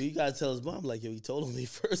 You gotta tell his mom, like, yo, he told on me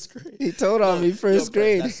first grade. He told on me first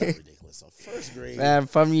grade. That's so ridiculous. So first grade. Man,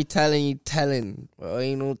 from you telling. Well,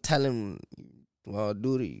 ain't no telling. Well,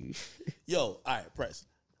 do to you. Yo, all right, Press.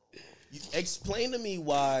 Explain to me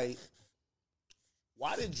why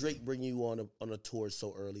did Drake bring you on a tour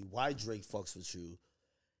so early? Why Drake fucks with you?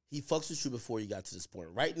 He fucks with you before you got to this point.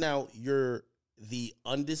 Right now, you're the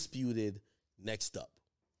undisputed next up.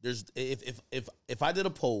 There's if I did a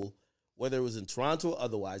poll, whether it was in Toronto or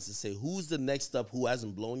otherwise, to say who's the next up who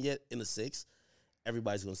hasn't blown yet in the 6,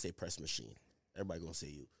 everybody's gonna say Press Machine. Everybody's gonna say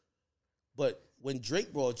you. But when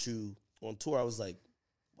Drake brought you on tour, I was like,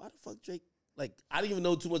 why the fuck Drake? Like, I didn't even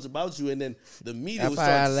know too much about you, and then the media was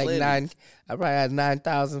starting to slander. I probably had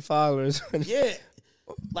 9,000 followers. Yeah,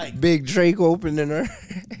 like Big Drake opening her.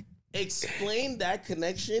 Explain that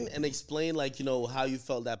connection and explain, like, you know, how you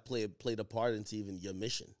felt that played a part into even your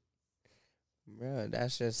mission. Bro,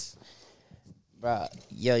 that's just, bro.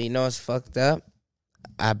 Yo, you know what's fucked up?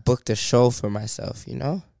 I booked a show for myself, you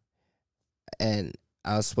know, and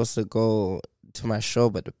I was supposed to go to my show,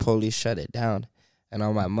 but the police shut it down. And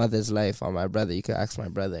on my mother's life, on my brother, you could ask my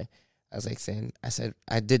brother. I said,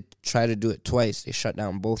 I did try to do it twice. They shut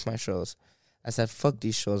down both my shows. I said, fuck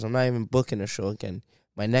these shows. I'm not even booking a show again.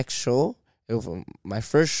 My next show, my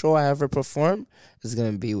first show I ever perform is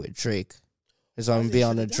going to be with Drake. It's going to be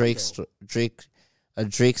on a Drake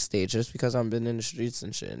stage just because I've been in the streets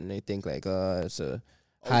and shit. And they think like, it's a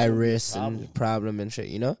high risk and problem and shit,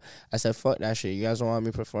 you know? I said, fuck that shit. You guys don't want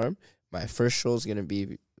me to perform? My first show is going to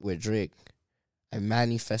be with Drake. I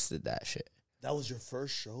manifested that shit. That was your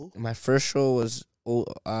first show? My first show was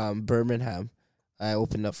Birmingham. I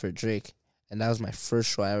opened up for Drake. And that was my first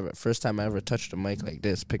show first time I ever touched a mic like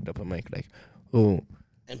this, picked up a mic like, oh.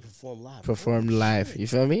 And performed live. Performed live, you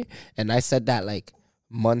feel me? And I said that like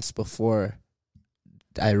months before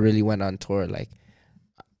I really went on tour. Like,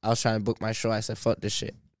 I was trying to book my show. I said, fuck this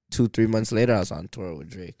shit. 2-3 months later, I was on tour with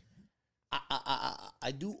Drake.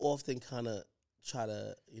 I do often kind of try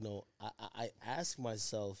to, you know, I ask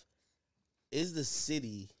myself, is the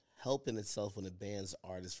city helping itself when it bans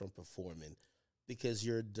artists from performing? Because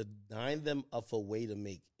you're denying them of a way to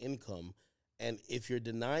make income. And if you're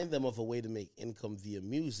denying them of a way to make income via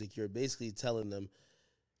music, you're basically telling them,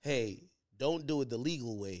 hey, don't do it the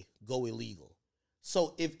legal way, go illegal.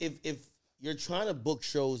 So if you're trying to book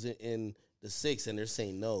shows in the 6 and they're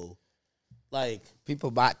saying no, like,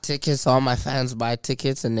 people bought tickets, all my fans buy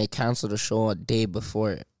tickets and they cancel the show a day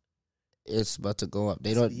before it's about to go up.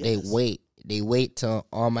 They wait. they wait till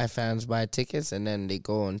all my fans buy tickets and then they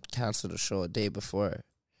go and cancel the show a day before.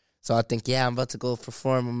 So I think, I'm about to go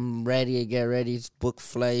perform. I'm ready to get ready, book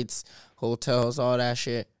flights, hotels, all that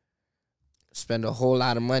shit. Spend a whole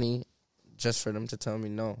lot of money just for them to tell me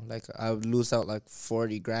no. Like, I would lose out like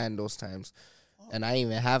 40 grand those times. And I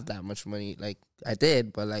didn't even have that much money. Like, I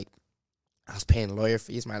did, but like, I was paying lawyer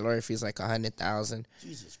fees. My lawyer fees like $100,000.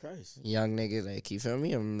 Jesus Christ. Young nigga, like, you feel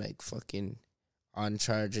me? I'm like fucking on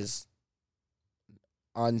charges,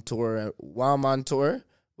 on tour. While I'm on tour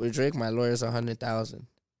with Drake, my lawyer's $100,000.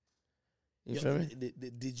 You feel me?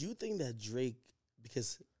 Did you think that Drake,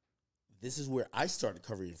 because this is where I started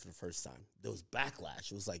covering it for the first time, there was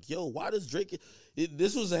backlash. It was like, yo, why does Drake,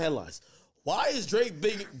 this was the headlines. Why is Drake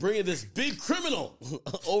bringing this big criminal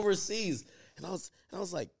overseas? And I was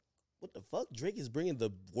like, what the fuck? Drake is bringing the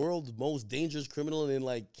world's most dangerous criminal in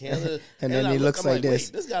like Canada. and then he looks like this.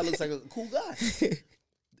 Wait, this guy looks like a cool guy.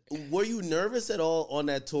 Were you nervous at all on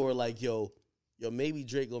that tour? Like, yo, maybe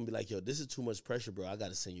Drake gonna be like, yo, this is too much pressure, bro. I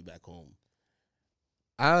gotta send you back home.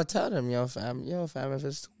 I'll tell them, yo, fam, if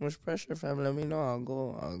it's too much pressure, fam, let me know. I'll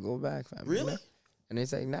go back, fam. Really? You know? And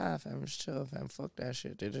he's like, nah, fam, it's chill, fam. Fuck that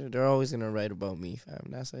shit. They're always gonna write about me, fam.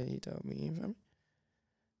 That's what he told me. You feel me?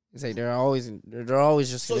 He's like, they're always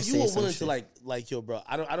just gonna say some shit. So you were willing to like, yo, bro,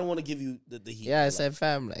 I don't want to give you the heat. Yeah, I said,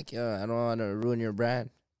 fam, like, yo, I don't want to ruin your brand.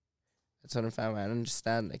 I told him, fam, I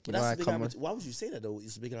understand. Like, you know, why would you say that though?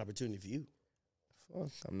 It's a big opportunity for you.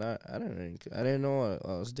 Fuck, I didn't know what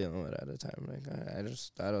I was dealing with at the time. Like, I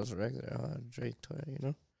just thought it was a regular Drake tour, you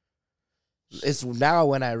know. It's now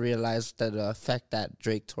when I realized the effect that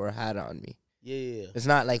Drake tour had on me. Yeah. It's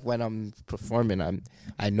not like when I'm performing,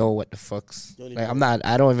 I know what the fuck's like.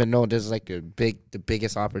 I don't even know there's like the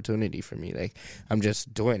biggest opportunity for me. Like, I'm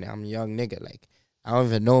just doing it. I'm a young nigga. Like, I don't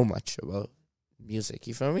even know much about music.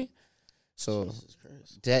 You feel me? So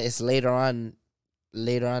that it's later on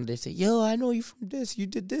they say, yo, I know you from this. You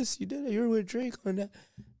did this. You did it. You're with Drake on that.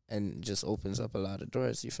 And it just opens up a lot of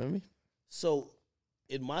doors. You feel me? So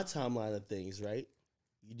in my timeline of things, right,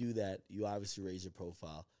 you do that. You obviously raise your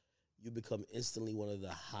profile. You become instantly one of the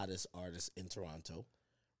hottest artists in Toronto,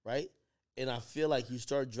 right? And I feel like you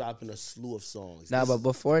start dropping a slew of songs. But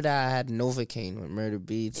before that, I had Novocaine with Murder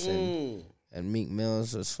Beats and Meek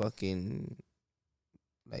Mills was fucking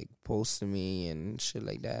like posting me and shit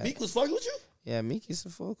like that. Meek was fucking with you? Yeah, Meek used to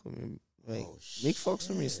fuck with me. Like, Meek fucks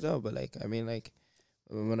with me still, but like, I mean, like,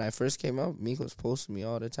 when I first came out, Meek was posting me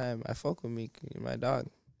all the time. I fuck with Meek, my dog.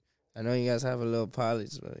 I know you guys have a little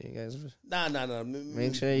polish, but you guys... Nah.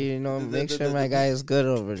 Make sure make sure my guy is good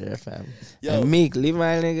over there, fam. Yo. And Meek, leave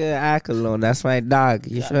my nigga Ack alone. That's my dog.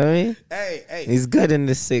 You feel me? Hey. He's good in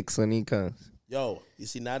the 6 when he comes. Yo, you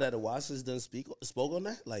see, now that the Watsons done spoke on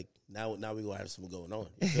that, like, now we gonna have something going on.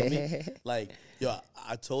 You feel me? Like, yo,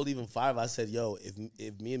 I told even 5, I said, yo,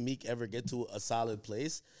 if me and Meek ever get to a solid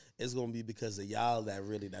place, it's gonna be because of y'all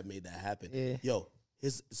that made that happen. Yeah. Yo,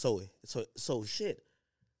 so shit.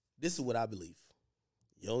 This is what I believe.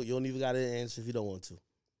 You don't even got to answer if you don't want to.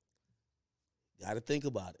 You got to think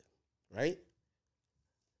about it, right?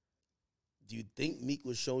 Do you think Meek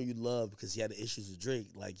was showing you love because he had the issues with Drake?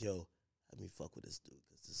 Like, yo, let me fuck with this dude.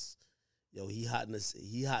 Cause he hot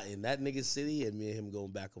in that nigga city, and me and him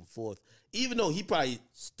going back and forth. Even though he probably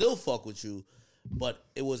still fuck with you, but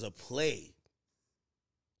it was a play.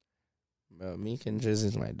 Bro, Meek and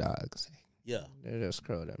Drizzy's my dogs. Yeah. They're just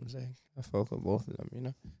crow them. I fuck with both of them, you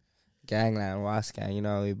know? Gangland, Wascan, you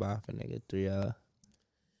know, we bopping nigga 3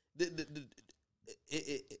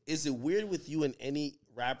 Is it weird with you and any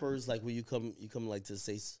rappers, like when you come like to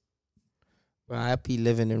say? Bro, I be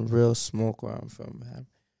living in real smoke where I'm from, man.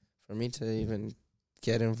 For me to even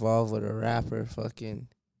get involved with a rapper, fucking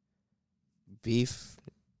beef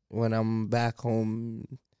when I'm back home,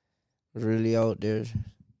 really out there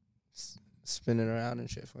spinning around and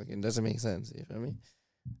shit, fucking doesn't make sense. You feel me?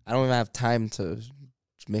 I don't even have time to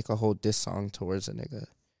make a whole diss song towards a nigga.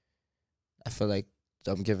 I feel like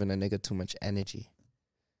I'm giving a nigga too much energy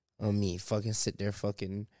on me. Fucking sit there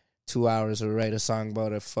fucking 2 hours to write a song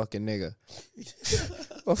about a fucking nigga.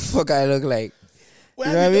 What the fuck I look like? You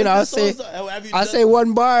know what I mean? I'll say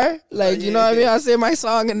one bar. Like, you know what I mean? I'll say my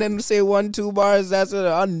song and then say 1-2 bars. That's what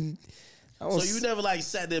so you never like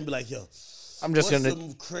sat there and be like, yo, I'm just what's gonna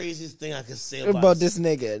the craziest thing I can say about this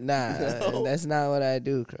nigga? Nah, no. That's not what I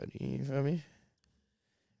do, Crody. You feel me?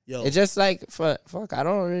 Yo. It's just like, fuck, I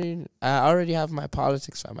already have my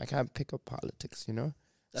politics, fam. I can't pick up politics, you know?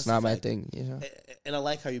 That's not my thing, you know? And I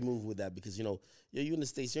like how you move with that because, you know, you in the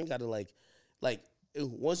States, you ain't got to like,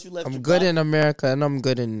 once you left, I'm good in America and I'm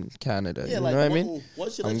good in Canada. Yeah, you like know what I mean?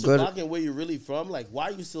 Once you I'm left good. your block and where you're really from, like why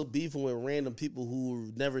are you still beefing with random people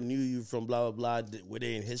who never knew you from blah blah blah? Where there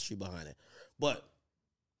ain't history behind it. But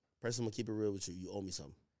person, I'm gonna keep it real with you. You owe me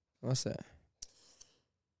something. What's that?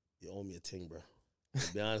 You owe me a ting, bro.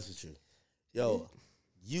 To be honest with you, yo,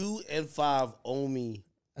 you and Five owe me.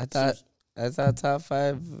 I thought top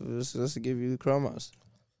 5 was supposed to give you chromos.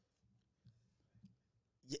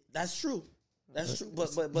 Yeah, that's true. That's true. But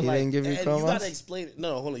he like, didn't give you chromos? You gotta explain it.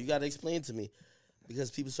 No, hold on. You gotta explain to me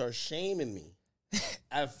because people start shaming me.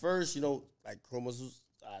 At first, like chromos was,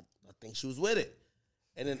 I think she was with it,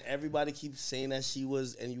 and then everybody keeps saying that she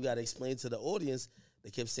was, and you gotta explain to the audience. They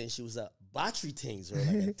kept saying she was a battery tings or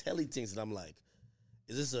like a telly tings, and I'm like,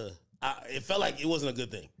 is this a? It felt like it wasn't a good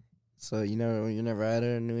thing. So you never had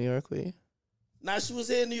her in New York with you? Nah, she was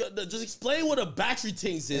here in New York. Just explain what a battery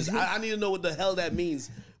tings is. I need to know what the hell that means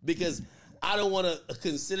because I don't want to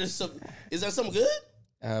consider something. Is that something good?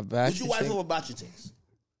 Would you wife over battery tings?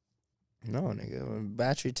 No, nigga.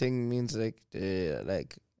 Battery ting means like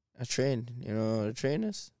a train. You know what a train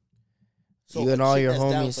is? So you and all your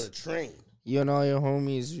homies. Down for the train. You and all your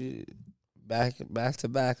homies back to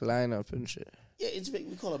back line up and shit. Yeah,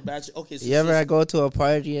 we call it battery. Okay, so you ever go to a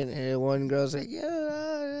party and one girl's like,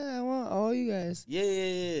 yeah, I want all you guys.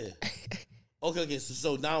 Yeah. okay.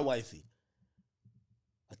 So now, wifey,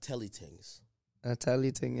 a telly tings. A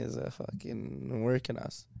telly ting is a fucking working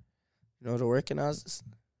house. You know what a working house is?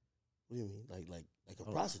 What do you mean? Like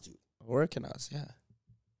a prostitute? A working house, yeah.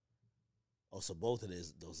 Oh, so both of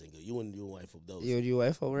those ain't good. You and your wife of those. You and your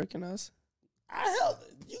wife a working house?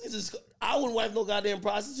 You can just. I wouldn't wife no goddamn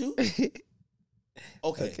prostitute.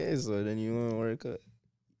 Okay, so then you want to work up.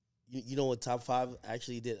 You know what top 5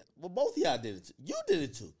 actually did? Well, both of y'all did it. You did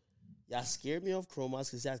it too. Y'all scared me off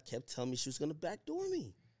chromos because y'all kept telling me she was gonna backdoor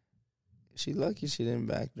me. She lucky she didn't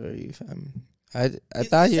backdoor you, fam. I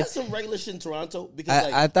thought is that some regular shit in Toronto?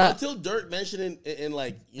 Because I thought until Dirt mentioned in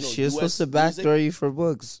like she was supposed to backdoor you for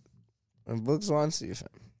Books. And Books wants you, fam.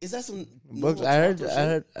 Is that some Books? I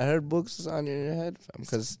heard Books is on your head, fam.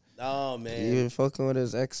 Because oh man, you were fucking with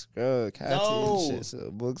his ex girl, Cathy and shit.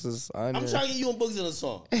 So Books is on. I'm trying to get you and Books in a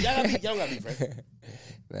song. Y'all gotta be friends.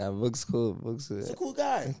 Nah, Books cool. Books is a cool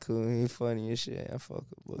guy. Cool. He funny as shit. I fuck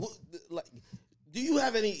with Books. Like, do you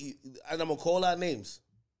have any? And I'm gonna call out names.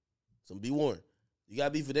 So be warned. You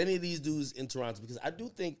gotta be with any of these dudes in Toronto because I do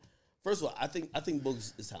think. First of all, I think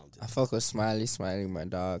Books is talented. I fuck with Smiley, my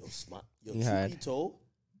dog. Yo, truth be told,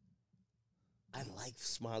 I like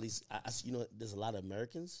Smiley's. There's a lot of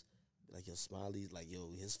Americans like yo Smiley's, like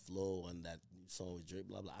yo his flow on that new song with Drake,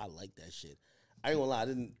 blah blah. I like that shit. I ain't gonna lie, I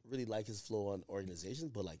didn't really like his flow on Organization,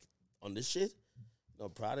 but like on this shit,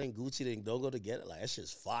 Prada and Gucci they don't go together. Like that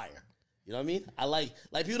shit's fire. You know what I mean? I like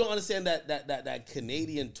people don't understand that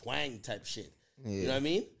Canadian twang type shit. Yeah. You know what I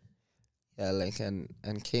mean? Yeah, like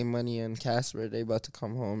and K Money and Casper, they about to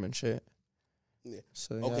come home and shit. Yeah.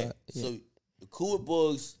 So okay, yeah. So cool with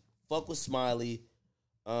Bugs, fuck with Smiley,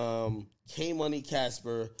 K Money,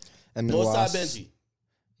 Casper, and Northside Benji.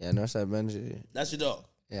 Yeah, Northside Benji. That's your dog.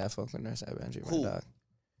 Yeah, I fuck with Northside Benji, cool. My dog.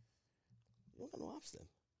 You don't got no ops then.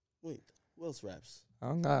 Wait, who else raps? I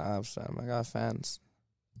don't got ops, fam. I got fans.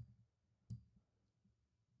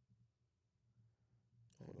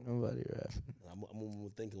 Nobody rapping. I'm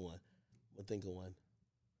thinking one.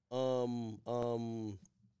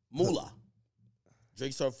 Moolah.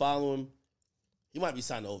 Drake started following him. He might be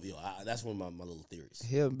signed to OVO. That's one of my little theories.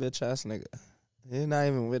 He a bitch ass nigga. He's not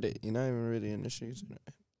even with it. You're not even really in the streets.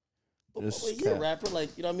 But he's a rapper,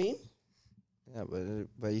 like, you know what I mean? Yeah,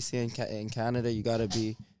 but you see in Canada, you gotta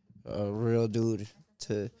be a real dude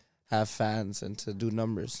to have fans and to do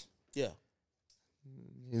numbers. Yeah.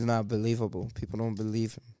 He's not believable. People don't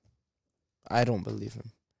believe him. I don't believe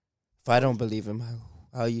him. If I don't believe him,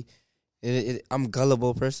 how you? I'm a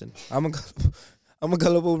gullible person. I'm a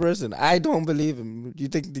gullible person. I don't believe him. You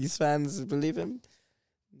think these fans believe him?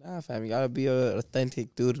 Nah, fam. You gotta be an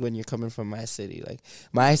authentic dude when you're coming from my city. Like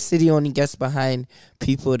my city only gets behind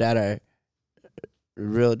people that are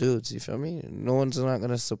real dudes. You feel me? No one's not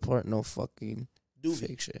gonna support no fucking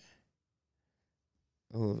fake shit.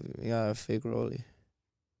 Oh, we got a fake rollie.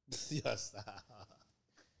 Yes.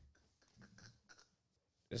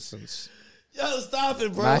 Yo, stop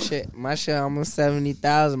it, bro. My shit almost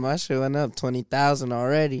 70,000. My shit went up 20,000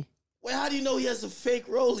 already. Wait, how do you know he has a fake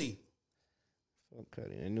rollie?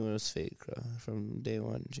 I knew it was fake, bro, from day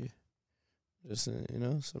one. G. Just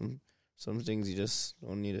some things you just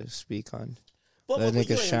don't need to speak on. But you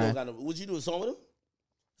ain't would you do a song with him?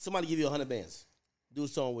 Somebody give you 100 bands. Do a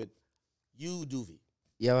song with you, Doovie.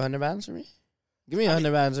 You have 100 bands for me? Give me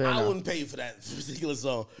 100 bands right I now. wouldn't pay you for that particular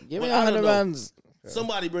song. Give me But I don't 100 know. bands.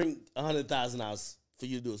 Somebody bring $100,000 for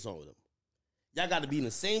you to do a song with them. Y'all got to be in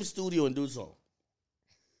the same studio and do a song.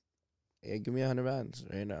 Yeah, give me 100 bands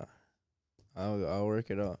right now. I'll work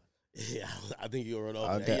it out. Yeah, I think you'll run off.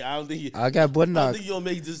 I'll That. get- Yeah, I don't think you. I'll get I Bundog. don't think you'll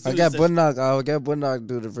make this. I'll get Bundog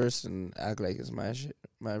do the verse and act like it's my shit,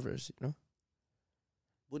 my verse, you know?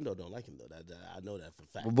 Bundo don't like him though. I know that for a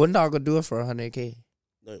fact. But Bundog will do it for 100K.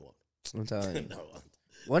 No, he won't. I'm telling you. No,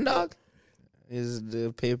 he won't. Bundog is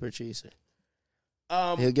the paper chaser.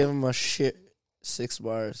 Um, He'll give him a shit 6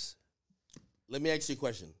 bars. Let me ask you a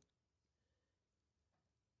question.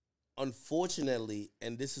 Unfortunately,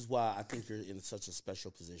 and this is why I think you're in such a special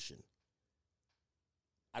position.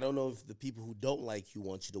 I don't know if the people who don't like you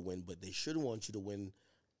want you to win, but they should want you to win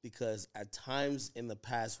because at times in the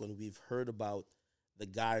past when we've heard about the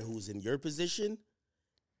guy who's in your position,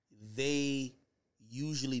 they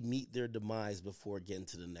usually meet their demise before getting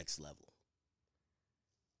to the next level.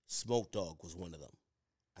 Smoke Dogg was one of them.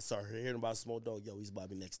 I started hearing about Smoke Dogg. Yo, he's about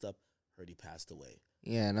to be next up. Heard he passed away.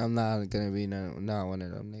 Yeah, and I'm not going to be not one of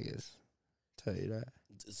them niggas. Tell you that.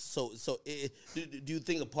 So do you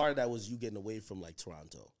think a part of that was you getting away from like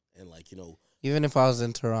Toronto and like, you know? Even if I was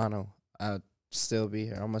in Toronto, I'd still be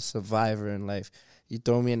here. I'm a survivor in life. You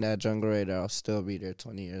throw me in that jungle right there, I'll still be there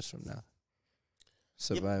 20 years from now.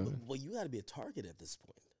 Surviving. Yeah, well, you got to be a target at this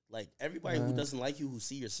point. Like everybody who doesn't like you, who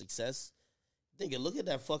see your success, thinking, look at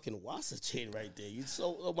that fucking Wassa chain right there. You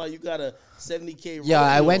you got a 70K. Yeah,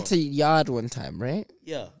 I went to Yard one time, right?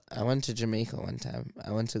 Yeah. I went to Jamaica one time.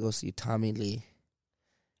 I went to go see Tommy Lee.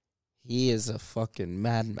 He is a fucking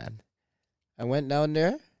madman. I went down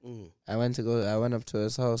there. I went up to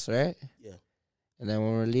his house, right? Yeah. And then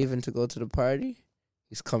when we're leaving to go to the party,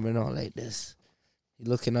 he's coming on like this. He's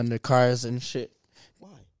looking under cars and shit. Why?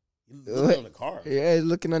 You looking on the car? Yeah, he's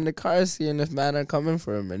looking under cars, seeing if man are coming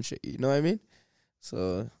for him and shit. You know what I mean?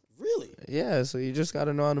 So really? Yeah, so you just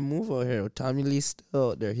gotta know how to move out here. Tommy Lee's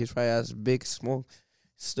still out there. He's probably has Big Smoke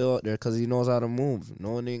still out there because he knows how to move.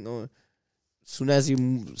 No one ain't going. As soon as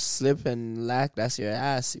you slip and lack, that's your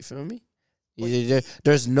ass. You feel me?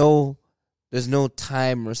 There's no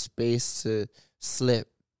time or space to slip.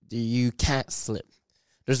 You can't slip.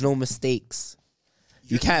 There's no mistakes.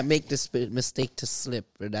 You can't make this mistake to slip,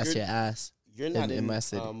 or that's your ass. You're not in my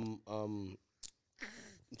city.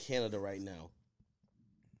 Canada right now.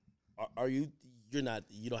 Are you? You're not.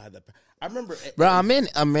 You don't have that. I remember, bro. I'm in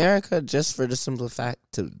America just for the simple fact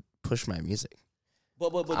to push my music.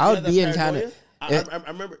 But I would be in Canada. I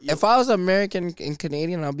remember. If I was American and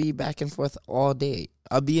Canadian, I'll be back and forth all day.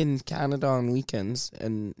 I'll be in Canada on weekends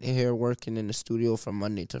and here working in the studio from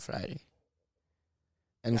Monday to Friday.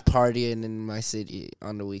 And partying in my city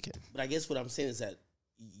on the weekend. But I guess what I'm saying is that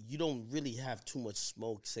you don't really have too much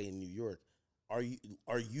smoke, say, in New York. Are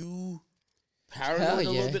you paranoid a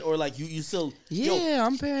little bit? Or like you still... Yeah,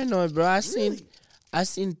 I'm paranoid, bro. I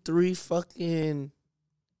seen three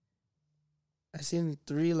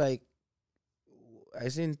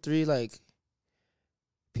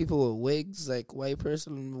people with wigs, like white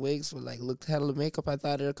person with wigs with like looked hella makeup. I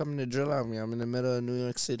thought they were coming to drill on me. I'm in the middle of New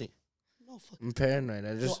York City. I'm paranoid.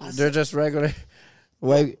 They're just regular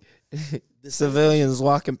white civilians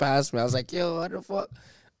walking past me. I was like, yo, what the fuck?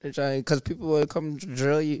 They're trying, because people would come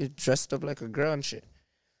drill you dressed up like a girl and shit.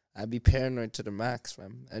 I'd be paranoid to the max,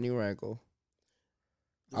 fam. Anywhere I go.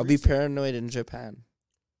 I'll be paranoid in Japan.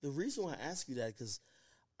 The reason why I ask you that, because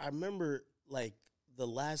I remember, like, the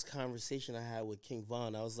last conversation I had with King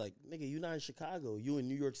Von, I was like, nigga, you not in Chicago. You in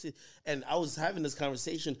New York City. And I was having this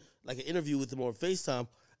conversation, like an interview with him on FaceTime.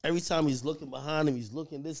 Every time he's looking behind him, he's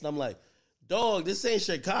looking this, and I'm like, dog, this ain't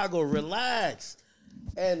Chicago. Relax.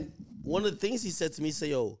 And one of the things he said to me, he said,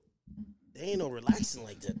 yo, there ain't no relaxing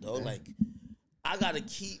like that, dog. Like, I got to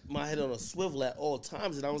keep my head on a swivel at all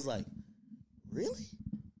times. And I was like, really?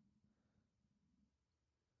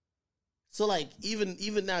 So, like, even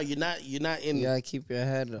now, you're not in... You gotta keep your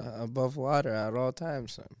head above water at all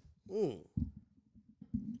times, son.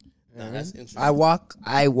 Nah, that's interesting. I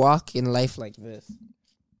walk in life like this.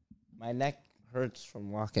 My neck hurts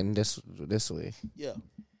from walking this way. Yeah.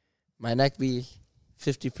 My neck be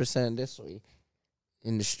 50% this way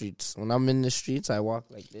in the streets. When I'm in the streets, I walk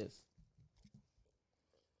like this.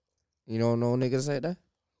 You don't know niggas like that?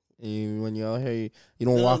 When you're out here, you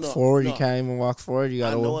don't walk forward. You can't even walk forward. You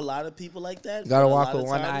gotta. I know a lot of people like that. You gotta walk with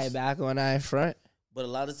one eye back, one eye front. But a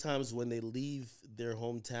lot of times when they leave their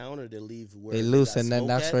hometown or they leave where they loose, and then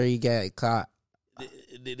that's where you get caught.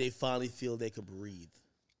 They finally feel they could breathe.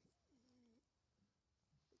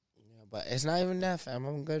 Yeah, but it's not even that, fam.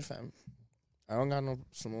 I'm good, fam. I don't got no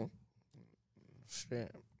smoke.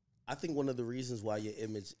 Shit. I think one of the reasons why your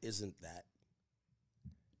image isn't that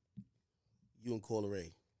you and Cola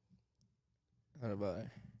Ray. What about it?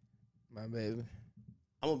 My baby?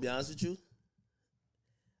 I'm gonna be honest with you.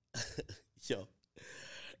 Yo,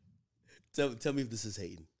 tell me if this is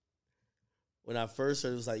hating. When I first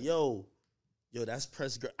heard it, was like, yo, that's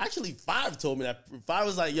Press girl. Actually, Five told me that. Five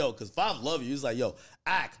was like, yo, because Five love you. He was like, yo,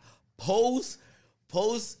 act, post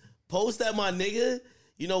that my nigga.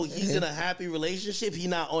 You know, he's in a happy relationship. He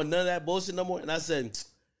not on none of that bullshit no more. And I said,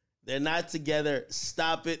 they're not together.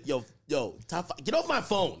 Stop it. Yo, top five, get off my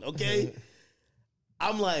phone, okay?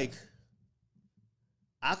 I'm like,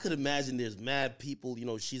 I could imagine there's mad people. You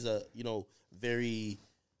know, she's a, very,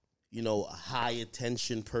 high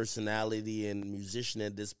attention personality and musician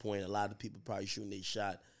at this point. A lot of people probably shooting their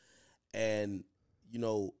shot. And,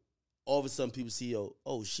 all of a sudden people see,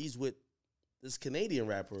 oh, she's with this Canadian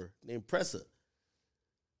rapper named Pressa.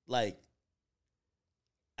 Like,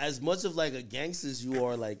 as much of like a gangster as you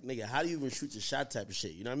are, like, nigga, how do you even shoot your shot type of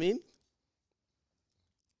shit? You know what I mean?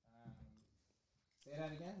 Say that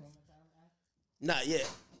again. One more time. Nah, yeah.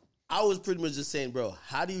 I was pretty much just saying, bro,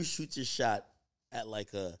 how do you shoot your shot at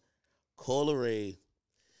like a Cola Ray?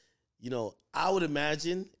 I would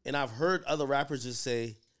imagine, and I've heard other rappers just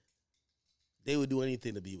say they would do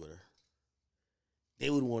anything to be with her. They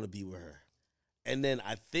would want to be with her. And then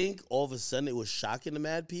I think all of a sudden it was shocking to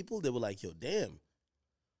mad people. They were like, yo, damn.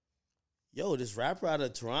 Yo, this rapper out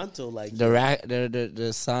of Toronto, like...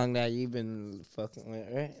 The song that you've been fucking with,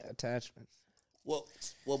 right? Attachments. Well,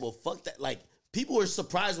 fuck that. Like, people were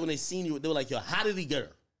surprised when they seen you. They were like, yo, how did he get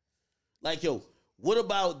her? Like, yo, what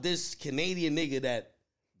about this Canadian nigga that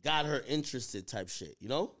got her interested type shit,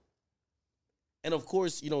 And of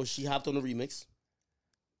course, she hopped on the remix.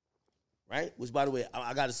 Right? Which, by the way,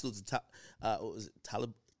 I got to salute to what was it?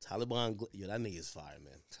 Taliban. Yo, that nigga is fire,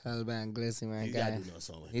 man. Taliban Glizzy, man. You gotta do no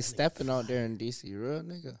song. He's stepping out there in DC, real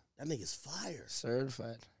nigga. That nigga's fire.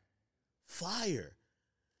 Certified. Fire.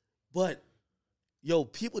 But, yo,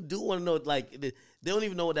 people do want to know, like, they don't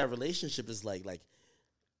even know what that relationship is like. Like,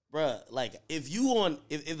 bruh, like, if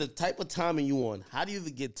the type of timing you on, how do you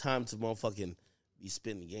even get time to motherfucking be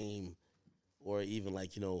spitting the game or even,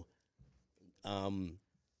 like,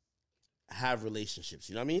 have relationships?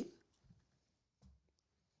 You know what I mean?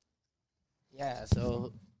 Yeah,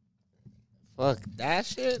 so fuck that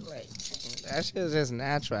shit. Like that shit is just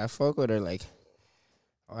natural. I fuck with her. Like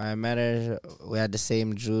when I met her, we had the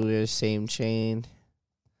same jeweler, same chain,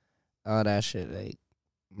 all that shit. Like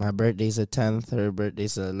my birthday's the 10th, her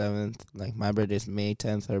birthday's the 11th. Like my birthday's May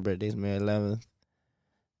 10th, her birthday's May 11th.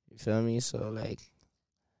 You feel me? So like,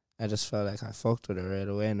 I just felt like I fucked with her right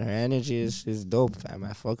away, and her energy is dope, fam.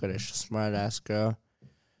 I fuck with her. She's a smart ass girl.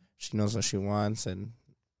 She knows what she wants, and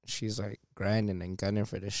she's like grinding and gunning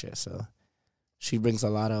for this shit. So she brings a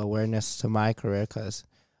lot of awareness to my career because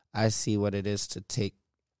I see what it is to take,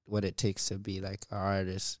 what it takes to be like an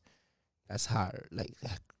artist that's hot, like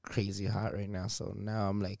crazy hot right now. So now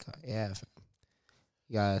I'm like, yeah, fam,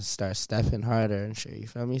 you gotta start stepping harder and shit. You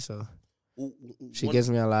feel me? So she gives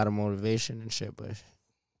me a lot of motivation and shit. But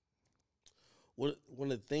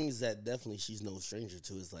one of the things that definitely she's no stranger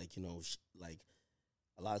to is like, like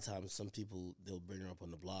a lot of times some people, they'll bring her up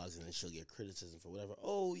on the blogs and then she'll get criticism for whatever.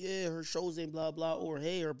 Oh, yeah, her shows ain't blah, blah, or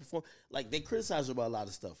hey, her perform. Like, they criticize her about a lot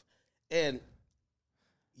of stuff. And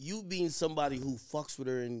you being somebody who fucks with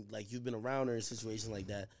her and, like, you've been around her in situations like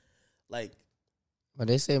that, like... But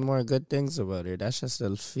they say more good things about her. That's just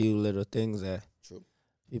a few little things that True.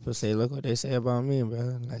 People say, look what they say about me,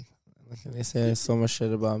 bro. Like they say so much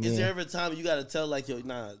shit about me. Is there ever a time you got to tell, like,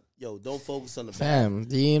 yo, don't focus on the fam,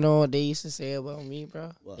 do you know what they used to say about me,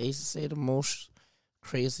 bro? What? They used to say the most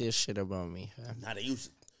craziest shit about me, fam. Nah, they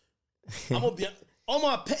used to. I'm going to be... On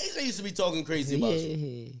my page, they used to be talking crazy about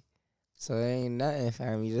you. So it ain't nothing,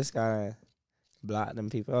 fam. You just gotta block them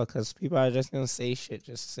people out because people are just gonna say shit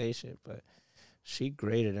just to say shit. But she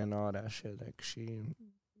greater than all that shit. Like,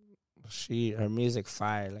 her music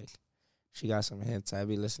fire. Like, she got some hits. I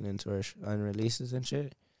be listening to her unreleases and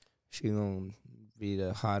shit. She gonna be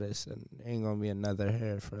the hottest, and there ain't gonna be another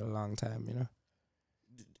her for a long time,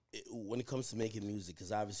 When it comes to making music,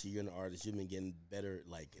 because obviously you're an artist, you've been getting better,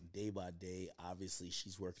 like, day by day. Obviously,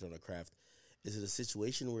 she's working on her craft. Is it a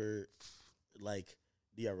situation where, like,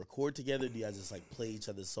 do y'all record together? Do y'all just, like, play each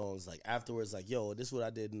other's songs, like, afterwards? Like, yo, this is what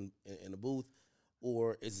I did in the booth.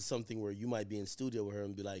 Or is it something where you might be in studio with her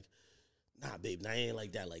and be like, nah, babe, nah, I ain't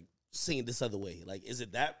like that. Like, sing it this other way. Like, is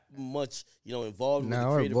it that much, involved with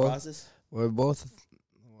the creative process? We're both.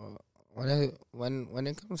 When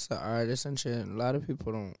it comes to artists and shit, a lot of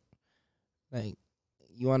people don't, like,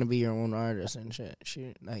 you want to be your own artist and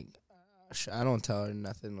shit. I don't tell her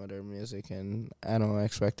nothing with her music, and I don't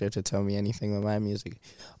expect her to tell me anything with my music.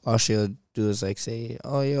 All she'll do is like say,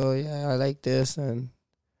 "Oh, yo, yeah, I like this, and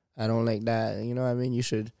I don't like that." You know what I mean?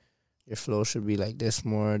 Your flow should be like this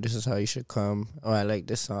more. This is how you should come. Oh, I like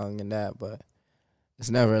this song and that, but it's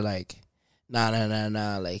never like, nah,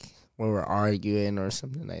 like when we're arguing or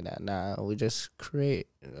something like that. Nah, we just create,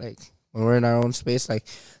 like, when we're in our own space. Like,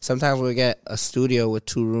 sometimes we get a studio with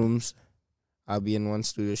 2 rooms. I'll be in one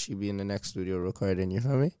studio, she'll be in the next studio recording, you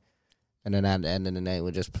feel me? And then at the end of the night,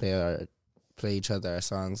 we just play each other our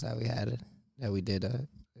songs that we did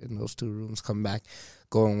in those 2 rooms. Come back,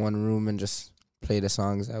 go in one room and just play the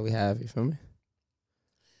songs that we have, you feel me?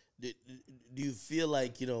 Do you feel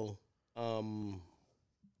like,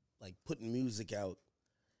 like putting music out?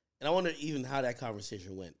 And I wonder even how that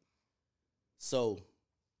conversation went. So,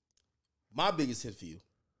 my biggest hit for you,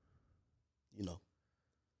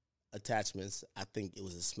 Attachments. I think it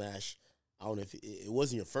was a smash. I don't know if it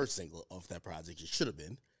wasn't your first single off that project. It should have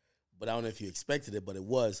been. But I don't know if you expected it, but it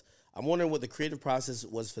was. I'm wondering what the creative process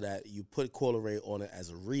was for that. You put Coil Ray on it as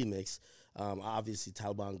a remix. Obviously,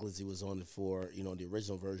 Taliban Glizzy was on it for, the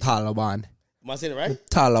original version. Taliban. Am I saying it right?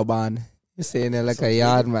 Taliban. You're saying it like a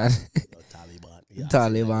yard, man. Taliban. Yeah,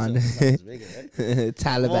 Taliban. Right?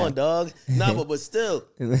 Taliban. Come on, dog. Nah, but still,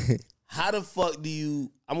 how the fuck do you...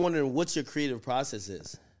 I'm wondering what your creative process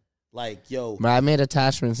is. Like, yo... Bro, I made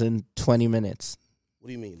Attachments in 20 minutes. What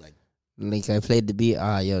do you mean? Like I played the beat.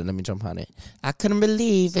 Let me jump on it. I couldn't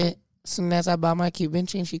believe it. As soon as I bought my Cuban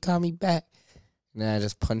chain, she called me back. And then I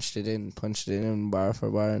just punched it in bar for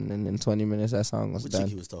bar, and then in 20 minutes that song was done. What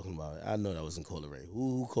chick he was talking about? I know that wasn't Coil Ray.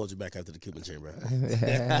 Who called you back after the Cuban chain, bro?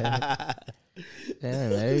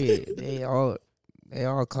 Yeah, they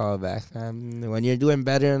all call back, fam. When you're doing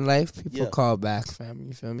better in life, people call back, fam.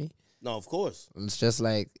 You feel me? No, of course. It's just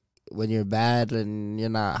like when you're bad and you're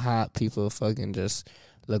not hot, people fucking just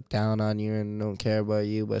look down on you and don't care about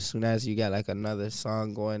you. But as soon as you got like another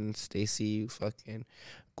song going, they see you fucking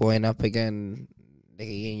going up again, they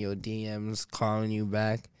get in your DMs calling you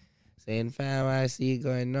back, saying, "Fam, I see you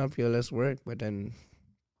going up, yo, let's work." But then,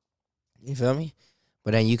 you feel me?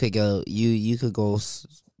 But then you could go, you could go,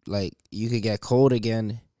 like, you could get cold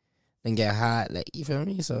again, then get hot, like, you feel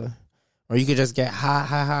me? So, or you could just get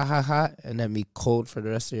hot, and then be cold for the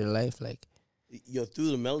rest of your life, like. Yo, through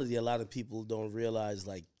the melody, a lot of people don't realize,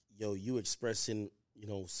 like, yo, you expressing,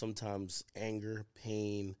 sometimes anger,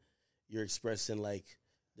 pain. You're expressing, like,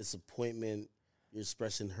 disappointment. You're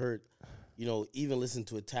expressing hurt. Even listen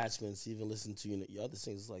to Attachments, even listen to, your other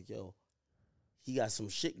things. It's like, yo, he got some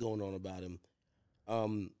shit going on about him.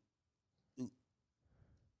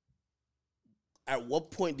 At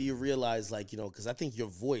what point do you realize, like, because I think your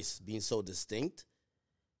voice being so distinct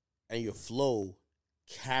and your flow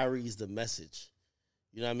carries the message.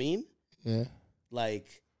 You know what I mean? Yeah.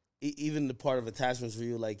 Like, even the part of Attachments where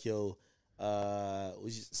you like, yo,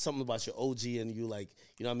 something about your OG and you like,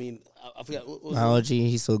 you know what I mean? I forgot. My OG,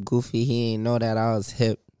 he's so goofy. He ain't know that I was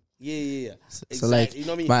hip. Yeah. Exactly. So like, you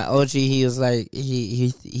know what I mean? My OG, he was like,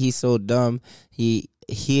 he's so dumb. He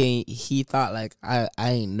thought like I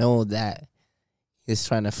ain't know that. He's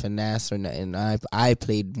trying to finesse or nothing. I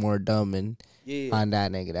played more dumb and on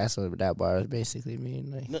that nigga. That's what that bar is basically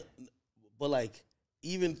mean. Like. No, but like,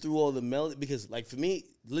 even through all the melody, because like for me,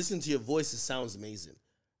 listening to your voice, it sounds amazing,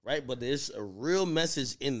 right? But there's a real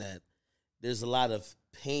message in that. There's a lot of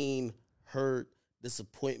pain, hurt,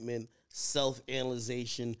 disappointment,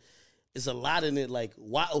 self-analyzation. It's a lot in it. Like,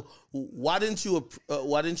 why didn't you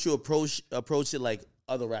approach it like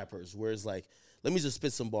other rappers, where it's like, let me just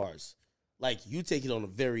spit some bars. Like, you take it on a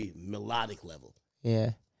very melodic level.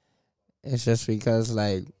 Yeah. It's just because,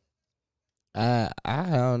 like, I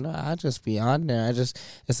don't know. I just be on there.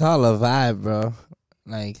 It's all a vibe, bro.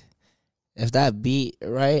 Like, if that beat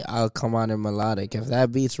right, I'll come on in melodic. If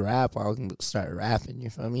that beat's rap, I'll start rapping. You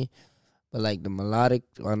feel me? But like the melodic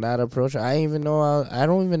on that approach, I don't even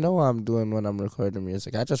know what I'm doing when I'm recording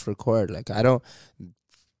music. I just record. Like I don't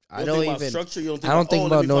structure. You don't think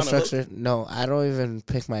about no structure. No, I don't even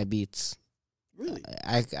pick my beats. Really?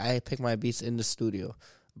 I pick my beats in the studio.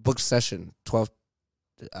 Book session,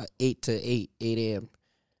 8 to 8 a.m.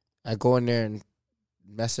 I go in there and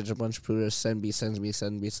message a bunch of producers, send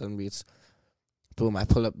beats. Boom, I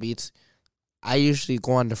pull up beats. I usually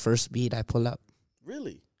go on the first beat I pull up.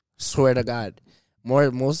 Really? Swear to God.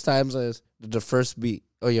 Most times is the first beat.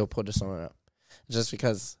 Oh, yo, put this song up. Just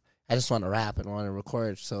because I just want to rap and want to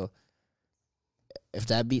record. So if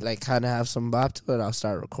that beat like kind of have some bop to it, I'll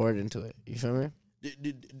start recording to it. You feel me?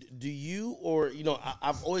 Do you, or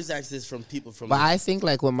I've always asked this from people from. But I think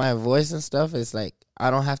like with my voice and stuff, it's like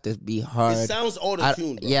don't have to be hard. It sounds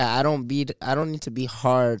auto-tuned, bro. Yeah, I don't need to be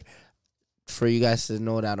hard for you guys to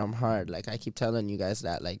know that I'm hard. Like, I keep telling you guys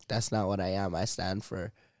that, like, that's not what I am. I stand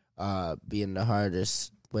for being the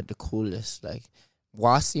hardest but the coolest. Like,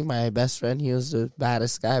 Wasi, my best friend, he was the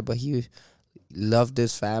baddest guy, but he loved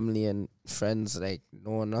his family and friends like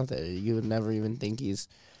no one other. You would never even think he's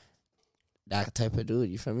that type of dude,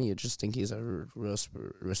 you feel me? You just think he's a real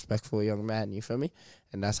respectful young man, you feel me?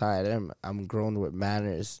 And that's how I am. I'm grown with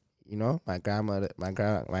manners, you know? My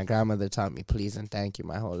grandmother taught me please and thank you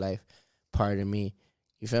my whole life. Pardon me,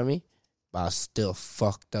 you feel me? But I was still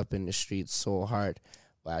fucked up in the streets so hard,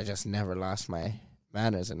 but I just never lost my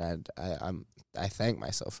manners, and I thank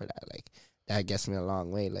myself for that. Like, that gets me a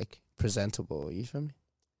long way, like, presentable, you feel me?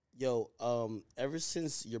 Yo, ever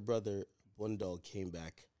since your brother Bundog came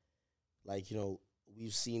back, like, you know,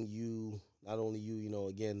 we've seen you, not only you, you know,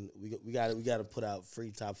 again, we got to put out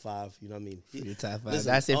free top 5, you know what I mean? Free top 5.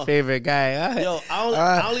 Listen, that's your favorite guy, huh? Yo,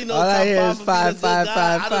 I only know top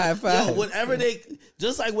 5. Yo, whatever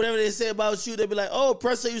they say about you, they be like, oh,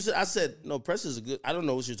 Pressa, you said. I said, no, Pressa's a good, I don't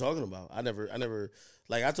know what you're talking about. I never,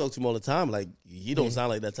 like, I talk to him all the time. Like, he don't sound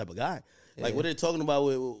like that type of guy. Like, what they're talking about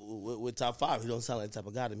with top 5, he don't sound like that type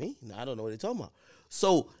of guy to me. I don't know what they're talking about.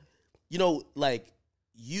 So, you know, like,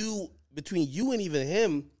 between you and even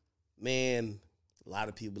him, man, a lot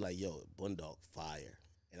of people be like, yo, Bundog, fire.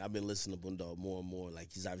 And I've been listening to Bundog more and more.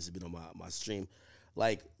 Like, he's obviously been on my stream.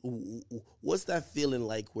 Like, what's that feeling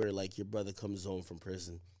like where, like, your brother comes home from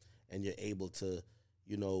prison and you're able to,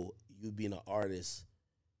 you know, you being an artist,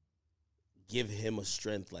 give him a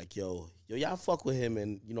strength, like, yo, y'all fuck with him,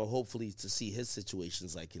 and, you know, hopefully to see his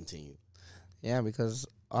situations, like, continue. Yeah, because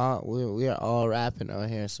we are all rapping out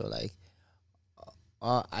here, so, like,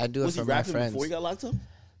 I do it for my friends. Was he rapping before he got locked up?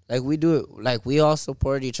 Like, we do it, like, we all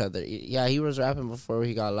support each other. Yeah, he was rapping before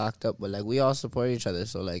he got locked up, but, like, we all support each other.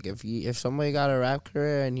 So, like, if somebody got a rap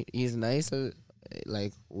career and he's nice,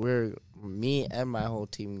 like, me and my whole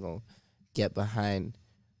team gonna get behind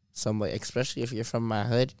somebody, especially if you're from my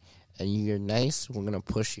hood and you're nice, we're gonna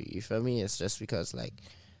push you. You feel me? It's just because, like,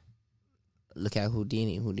 look at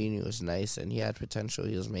Houdini. Houdini was nice and he had potential.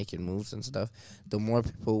 He was making moves and stuff. The more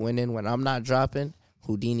people winning, when I'm not dropping,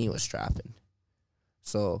 Houdini was dropping.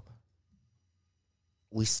 So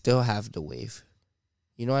we still have the wave.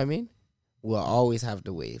 You know what I mean? We'll always have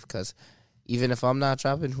the wave, because even if I'm not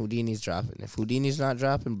dropping, Houdini's dropping. If Houdini's not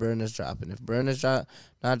dropping, Burner's dropping. If Burner's not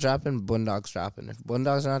dropping, Bundog's dropping. If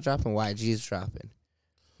Bundog's not dropping, YG's dropping.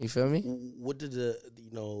 You feel me? What did the,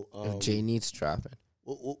 you know... if J Neat's dropping.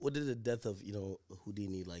 What did the death of, you know,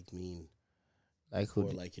 Houdini, like, mean? Like, or,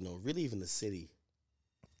 like, you know, really even the city?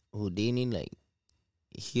 Houdini, like,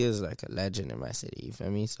 he is, like, a legend in my city, you feel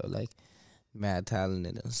me? So, like, mad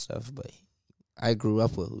talented and stuff, but I grew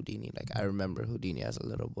up with Houdini. Like, I remember Houdini as a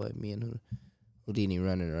little boy, me and Houdini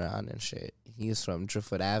running around and shit. He's from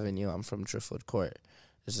Driftwood Avenue, I'm from Driftwood Court.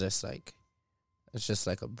 It's just like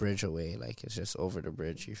a bridge away, like, it's just over the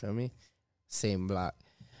bridge, you feel me? Same block.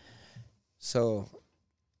 So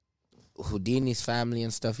Houdini's family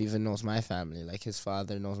and stuff even knows my family. Like, his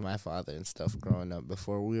father knows my father and stuff growing up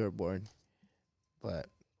before we were born. But,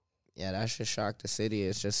 yeah, that shit shocked the city.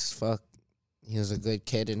 It's just, fuck, he was a good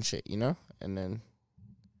kid and shit, you know? And then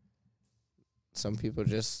some people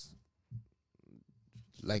just,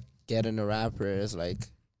 like, getting a rapper is, like,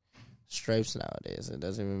 stripes nowadays. It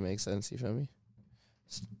doesn't even make sense, you feel me?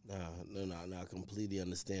 No, I completely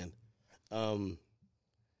understand. I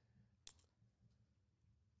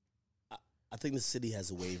think the city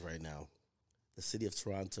has a wave right now. The city of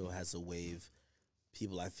Toronto has a wave.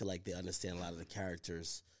 People, I feel like they understand a lot of the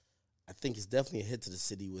characters. I think it's definitely a hit to the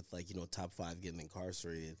city with, like, you know, top 5 getting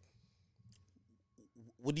incarcerated.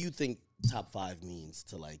 What do you think top 5 means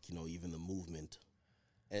to, like, you know, even the movement?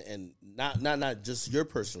 And not just your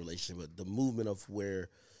personal relationship, but the movement of where,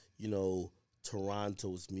 you know,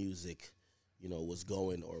 Toronto's music, you know, was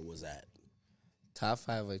going or was at. Top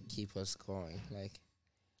 5 would keep us going. Like,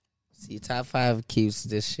 see, top 5 keeps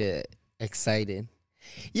this shit exciting.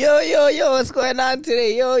 Yo, what's going on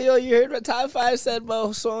today? Yo, you heard what top 5 said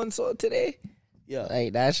about so-and-so today? Yeah.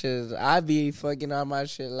 Like, that shit, I be fucking on my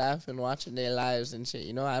shit, laughing, watching their lives and shit.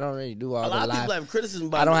 You know, I don't really do all the live. A lot of people have criticism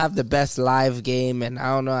about I don't have the best live game, and I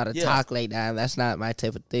don't know how to talk like that. That's not my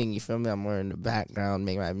type of thing, you feel me? I'm more in the background,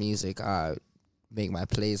 make my music, make my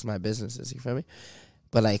plays, my businesses, you feel me?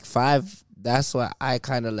 But, like, 5, that's why I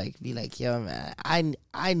kind of, like, be like, yo, man,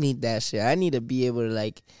 I need that shit. I need to be able to,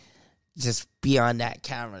 like, just be on that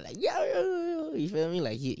camera, like, yo, you feel me?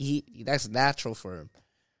 Like, he that's natural for him,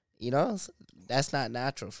 you know? That's not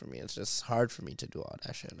natural for me. It's just hard for me to do all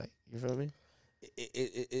that shit, like, you feel me?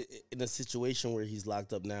 in a situation where he's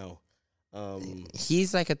locked up now.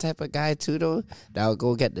 He's like a type of guy too, though, that'll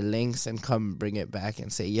go get the links and come bring it back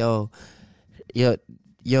and say, yo,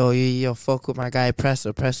 fuck with my guy,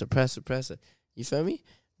 Pressa. You feel me?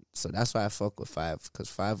 So that's why I fuck with Five, because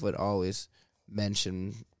Five would always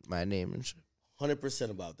mention my name and shit. 100%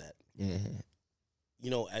 about that.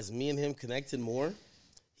 Yeah. As me and him connected more,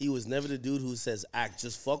 he was never the dude who says, Act,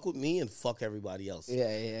 just fuck with me and fuck everybody else.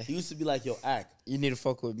 Yeah. He used to be like, yo, Act, you need to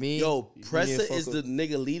fuck with me. Yo, Pressa is the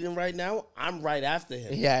nigga leading right now. I'm right after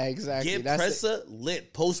him. Yeah, exactly. Get Pressa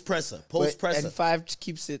lit. Post Pressa. And Five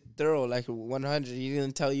keeps it thorough, like 100. He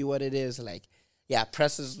didn't tell you what it is. Like, yeah,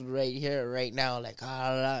 Pressa's right here, right now. Like,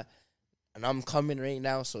 and I'm coming right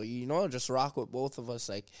now. So, just rock with both of us.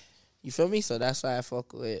 Like, you feel me? So that's why I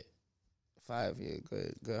fuck with Five. Yeah,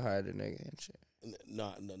 good hearted nigga and shit.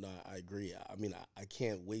 No, I agree. I mean, I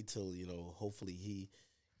can't wait till, hopefully he,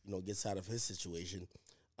 gets out of his situation.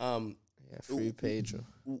 Free Pedro.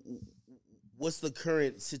 What's the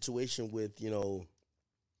current situation with, you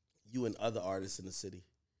and other artists in the city?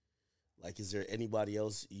 Like, is there anybody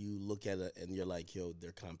else you look at and you're like, yo,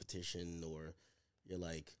 they're competition, or you're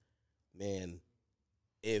like, man,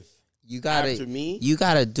 if after me, you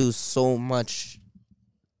gotta do so much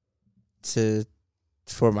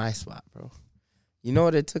for my spot, bro. You know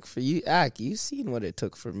what it took for you? You seen what it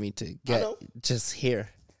took for me to get just here.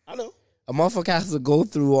 I know. A motherfucker has to go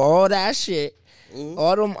through all that shit,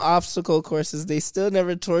 all them obstacle courses. They still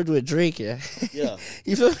never toured with Drake, yeah. Yeah.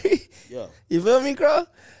 You feel me? Yeah. You feel me, bro?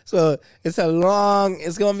 So it's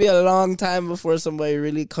gonna be a long time before somebody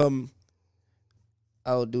really come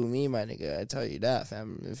outdo me, my nigga. I tell you that,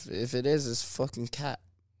 fam. If it is, it's fucking cap.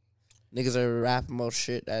 Niggas are rapping about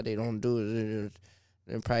shit that they don't do.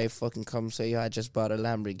 And probably fucking come say, yo, I just bought a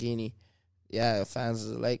Lamborghini. Yeah, fans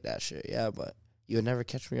like that shit. Yeah, but you'll never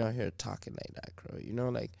catch me out here talking like that, bro.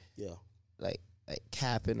 Like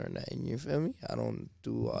capping or nothing. You feel me? I don't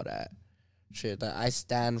do all that shit. I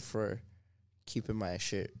stand for keeping my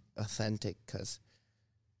shit authentic, because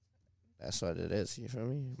that's what it is. You feel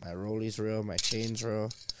me? My Rollies real, my chains real,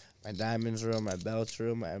 my diamonds real, my belts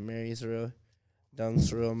real, my Marys real,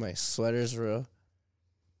 dunks real, my sweaters real.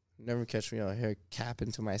 Never catch me out here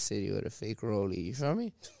capping to my city with a fake rollie. You feel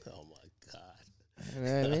me? Oh my god! You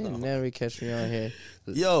know what I mean? Never catch me out here.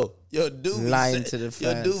 Yo, Doobie, lying to the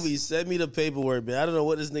fans. Yo, Doobie, send me the paperwork, man. I don't know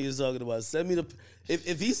what this nigga's talking about. Send me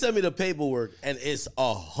if he send me the paperwork and it's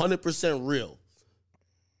 100% real,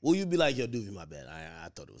 will you be like, yo, Doobie, my bad. I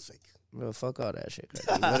thought it was fake. Bro, fuck all that shit,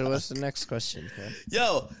 Craig. What's the next question, Craig?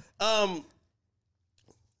 Yo, I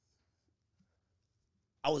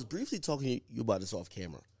was briefly talking to you about this off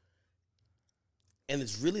camera. And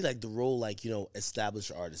it's really like the role,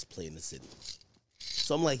 established artists play in the city.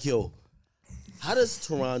 So I'm like, yo, how does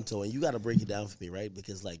Toronto, and you got to break it down for me, right?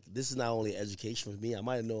 Because, this is not only education for me. I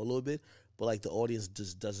might know a little bit, but, the audience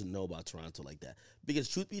just doesn't know about Toronto like that. Because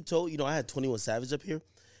truth be told, I had 21 Savage up here,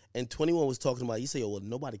 and 21 was talking about, he said, yo, well,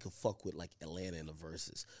 nobody could fuck with, Atlanta in the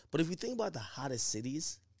verses. But if you think about the hottest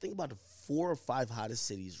cities, think about the 4 or 5 hottest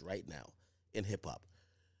cities right now in hip-hop.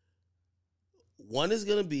 One is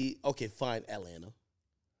going to be, okay, fine, Atlanta.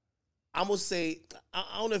 I'm going to say,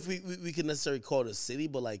 I don't know if we can necessarily call it a city,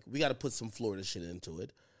 but, we got to put some Florida shit into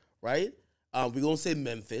it, right? We're going to say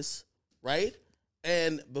Memphis, right?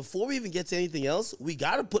 And before we even get to anything else, we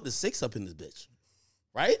got to put the 6 up in this bitch,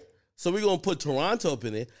 right? So we're going to put Toronto up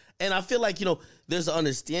in it. And I feel like, there's an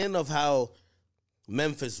understanding of how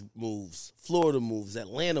Memphis moves, Florida moves,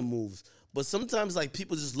 Atlanta moves. But sometimes,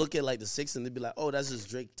 people just look at, the 6 and they be like, oh, that's just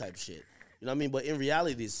Drake type shit. You know what I mean? But in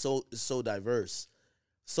reality, it's so diverse.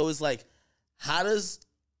 So it's like, how does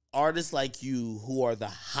artists like you, who are the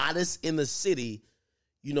hottest in the city,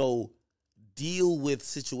 deal with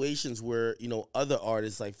situations where, other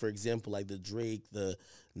artists, for example, the Drake, the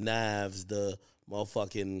Navs, the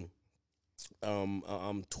motherfucking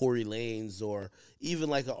Tory Lanez, or even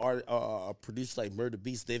a producer like Murder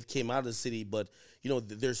Beast, they've came out of the city, but,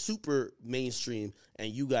 they're super mainstream,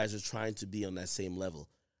 and you guys are trying to be on that same level.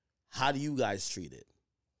 How do you guys treat it?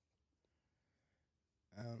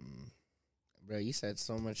 Bro, you said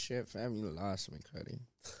so much shit, fam. You lost me, Cuddy.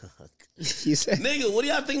 Nigga, what do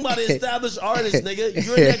y'all think about the established artists, nigga?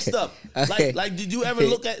 You're next up. Okay. Did you ever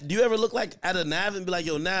look at a Nav and be like,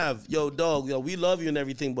 yo, Nav, yo, dog, yo, we love you and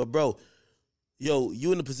everything, but bro, yo,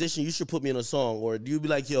 you in a position, you should put me in a song? Or do you be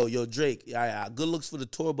like, yo, Drake, yeah, good looks for the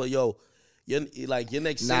tour, but yo, your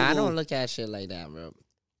next single. I don't look at shit like that, bro.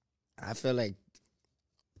 I feel like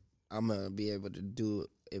I'm gonna be able to do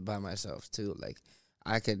it by myself too.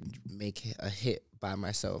 I could make a hit by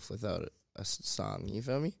myself without a song. You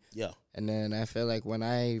feel me? Yeah. And then I feel like when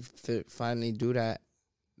I finally do that,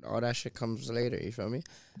 all that shit comes later. You feel me?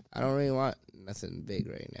 I don't really want nothing big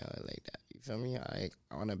right now like that. You feel me? I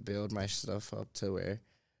want to build my stuff up to where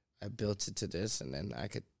I built it to this, and then I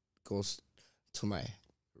could go to my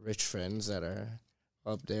rich friends that are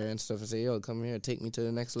up there and stuff and say, yo, come here, take me to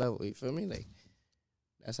the next level. You feel me? Like,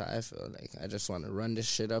 that's how I feel. Like, I just want to run this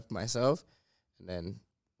shit up myself, and then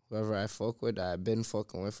whoever I fuck with, that I've been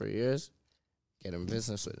fucking with for years, get in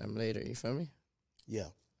business with them later. You feel me? Yeah.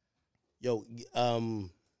 Yo,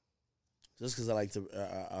 just because I like to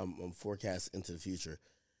forecast into the future,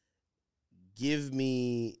 give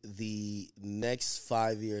me the next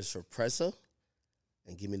 5 years for Pressa,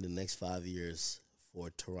 and give me the next 5 years for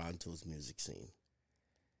Toronto's music scene.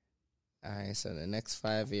 All right, so the next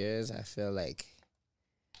 5 years, I feel like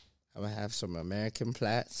I'm going to have some American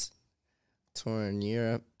plats touring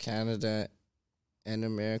Europe, Canada, and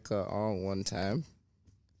America all at one time.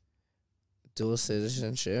 Dual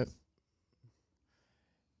citizenship.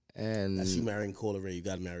 And That's you marrying Cola Ray. You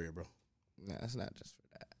got to marry her, bro. no, it's not just for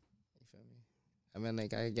that. You feel me? I mean,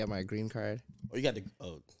 like, I could get my green card. Oh, you got the...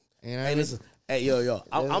 Oh. You know Hey, listen. Hey, yo.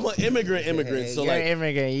 I'm an immigrant. So, you're like... an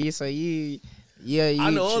immigrant. You I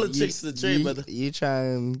know all the tricks of the trade, brother. You try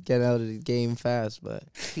and get out of the game fast, but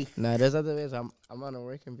nah, there's other ways. I'm on a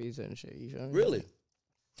working visa and shit. You feel me? Really?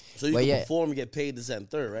 So you can perform and get paid this and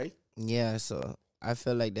third, right? Yeah, so I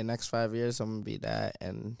feel like the next 5 years I'm gonna be that,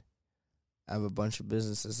 and I have a bunch of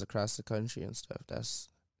businesses across the country and stuff. That's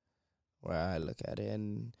where I look at it.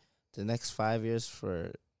 And the next 5 years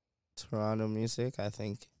for Toronto music, I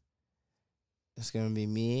think it's gonna be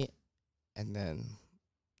me, and then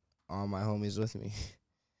all my homies with me.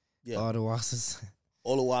 Yeah. All the Wasses.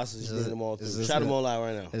 All the Wasses, you bring them all through. Shout them all out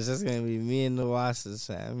right now. It's just going to be me and the Wasses,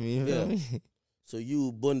 fam. You feel me? So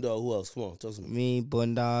you, Bundog, who else? Come on, talk to me. Me,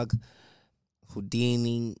 Bundog,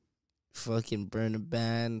 Houdini, fucking Burner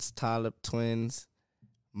Bands, Talib Twins,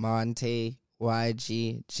 Monte,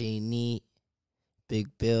 YG, J-Neat, Big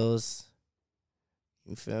Bills.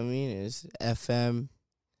 You feel me? There's FM.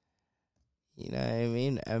 You know what I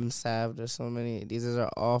mean? M-Sav, there's so many. These are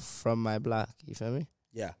all from my block. You feel me?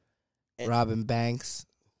 Yeah. And Robin Banks.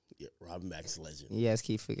 Yeah, Robin Banks, legend. You guys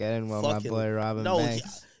keep forgetting about my boy Robin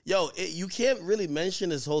Banks. You can't really mention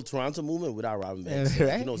this whole Toronto movement without Robin Banks.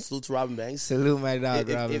 Right? You know, salute to Robin Banks. Salute my dog,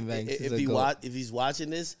 Robin Banks. If he's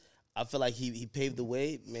watching this, I feel like he paved the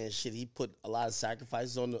way. Man, shit, he put a lot of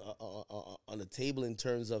sacrifices on the table in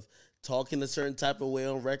terms of talking a certain type of way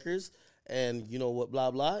on records, and you know what,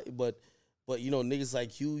 blah blah. But you know, niggas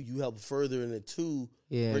like you help further in it too.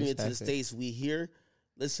 Yeah, bring it to the States. We here.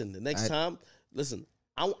 Listen, the next time,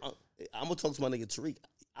 I'm gonna talk to my nigga Tariq.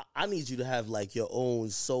 I need you to have like your own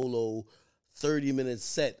solo 30-minute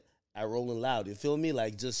set at Rolling Loud. You feel me?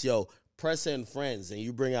 Like just Pressa and friends, and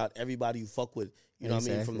you bring out everybody you fuck with. You know what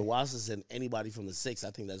I mean? From the Wasses and anybody from the Six.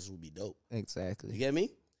 I think that would be dope. Exactly. You get me?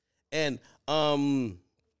 And I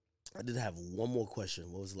did have one more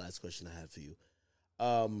question. What was the last question I had for you?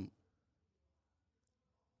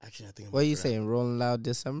 Actually, I think what are you saying? Rolling Loud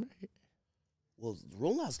December? Well,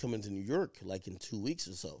 Rolling Loud's coming to New York like in 2 weeks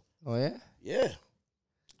or so. Oh yeah. Yeah.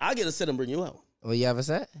 I'll get a set and bring you out. Oh, you have a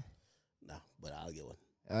set? No, but I'll get one.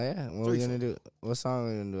 Oh yeah. What are we gonna do? What song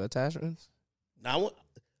are we gonna do? Attachments? Now,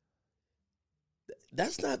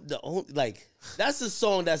 that's not the only that's the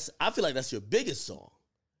song I feel like that's your biggest song.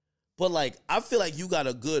 But like I feel like you got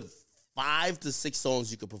a good 5 to 6 songs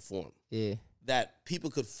you could perform. Yeah. That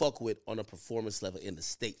people could fuck with on a performance level in the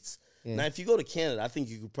States. Yeah. Now, if you go to Canada, I think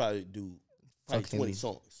you could probably do 20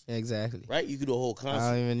 songs. Exactly. Right? You could do a whole concert.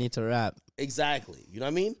 I don't even need to rap. Exactly. You know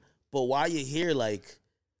what I mean? But while you're here, like,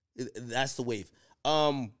 that's the wave.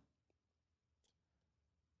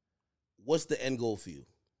 What's the end goal for you?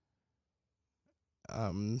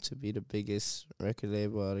 To be the biggest record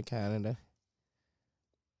label out of Canada.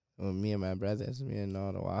 Well, me and my brothers, me and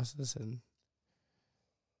all the Wasses, and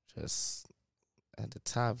just at the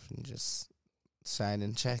top and just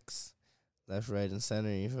signing checks left, right, and center.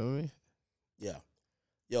 You feel me? Yeah.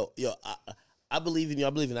 Yo, I believe in you. I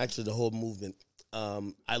believe in actually the whole movement.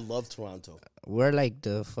 I love Toronto. We're like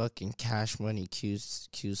the fucking Cash Money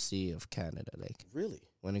QC of Canada. Like, really?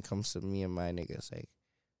 When it comes to me and my niggas, like.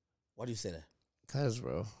 Why do you say that? Cause,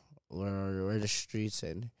 bro, we're the streets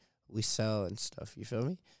and we sell and stuff. You feel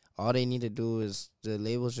me? All they need to do is the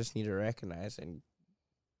labels just need to recognize and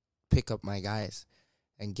pick up my guys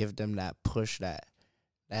and give them that push, that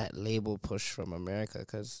label push from America,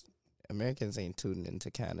 because Americans ain't tuning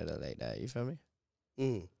into Canada like that. You feel me?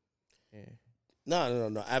 Mm. Yeah.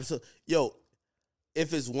 No, absolutely. Yo,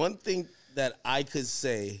 if it's one thing that I could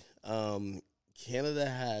say, Canada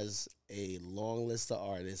has a long list of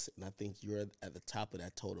artists, and I think you're at the top of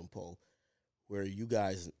that totem pole, where you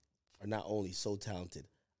guys are not only so talented.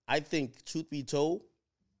 I think, truth be told,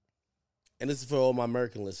 and this is for all my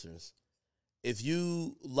American listeners, if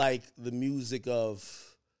you like the music of,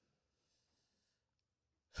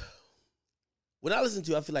 when I listen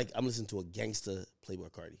to, I feel like I'm listening to a gangster Playboy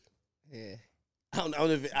Cardi. Yeah.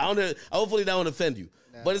 Hopefully that won't offend you,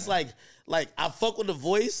 but it's like I fuck with the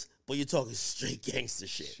voice, but you're talking straight gangster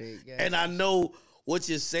shit, and I know what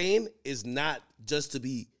you're saying is not just to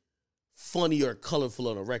be funny or colorful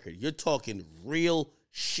on a record. You're talking real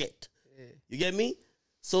shit. Yeah. You get me?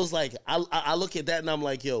 So it's like I look at that and I'm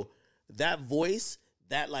like, yo, that voice,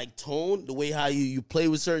 that like tone, the way how you play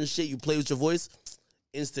with certain shit, you play with your voice,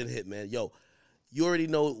 instant hit, man. Yo. You already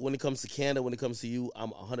know when it comes to Canada, when it comes to you, I'm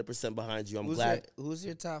 100% behind you. I'm glad. Who's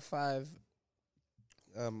your top 5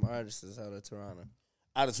 artists out of Toronto?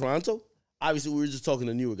 Out of Toronto? Obviously, we were just talking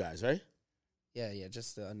to newer guys, right? Yeah,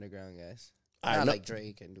 just the underground guys. Not right, like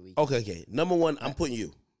Drake and The Weeknd. Okay. Number 1, I'm putting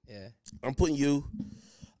you. Yeah. I'm putting you.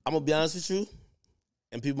 I'm going to be honest with you,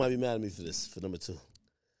 and people might be mad at me for this, for number 2.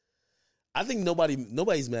 I think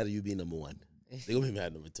nobody's mad at you being number 1. They're going to be mad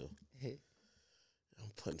at number 2. I'm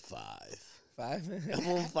putting 5. 5? I'm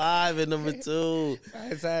on 5 at number 2.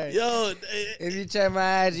 Sorry. Yo, if you check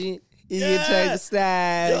my IG, you can check the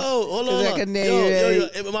stats. Yo, hold on. I can name you.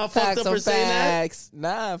 Am I fucked up for saying that?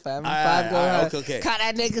 Nah, fam. 5 go hard. Okay. Caught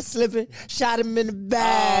that nigga slipping, shot him in the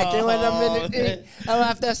back. And when I'm in the I'm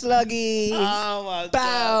after Sluggy. Oh my God.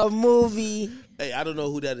 Bow, movie. Hey, I don't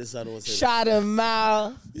know who that is, so I don't want to say Shot him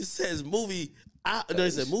out. It says movie. No,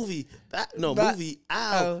 it said movie. Movie.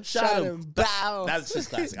 Ow. Shot him. Bow. That's just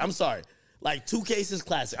classic. I'm sorry. Like 2 cases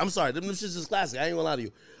classic. I'm sorry. Them shit's just classic. I ain't gonna lie to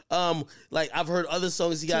you. Like I've heard other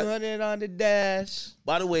songs he got. 200 on the dash.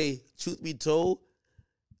 By the way, truth be told,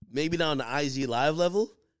 maybe not on the IG live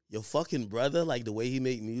level, your fucking brother, like the way he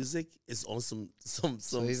make music, is on some.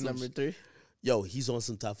 So he's number 3. Yo, he's on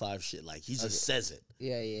some top 5 shit. Like he just says it.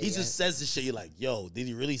 Yeah. He just says the shit. You're like, yo, did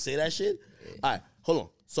he really say that shit? Yeah. All right, hold on.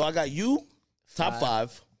 So I got you, top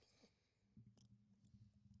 5.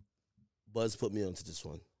 Buzz put me onto this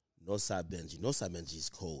one. Northside Benji. Northside Benji is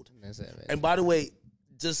cold. And by the way,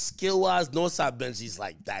 just skill-wise, Northside Benji is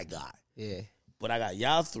like that guy. Yeah. But I got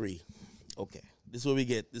y'all 3. Okay. This is where we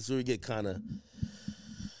get kind of.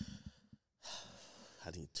 I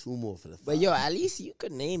need 2 more for the 5. But yo, at least you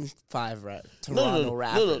could name 5 Toronto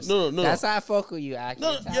rappers. No. That's how I fuck with you,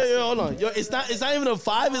 actually. Hold on. Yo, it's not even a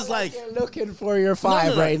 5. It's like you're looking for your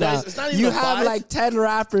 5 right now. It's not even you a have 5. like 10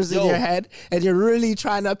 rappers in your head, and you're really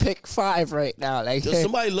trying to pick 5 right now. Like there's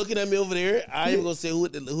somebody looking at me over there. I ain't even gonna say who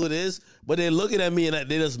it is, but they're looking at me and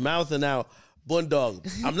they just mouthing out Bundog.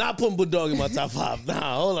 I'm not putting Bundog in my top 5.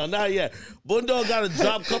 Nah, hold on, not yet. Bundog gotta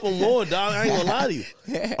drop a couple more, dog. I ain't gonna lie to you.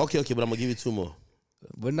 Okay, but I'm gonna give you 2 more.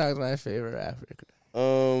 Bundog's my favorite rapper.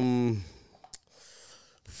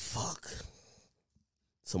 Fuck.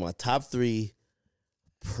 So my top 3,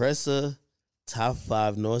 Pressa, top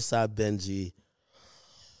 5, Northside Benji.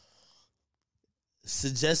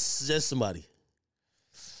 Suggest somebody.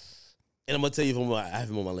 And I'm gonna tell you if I have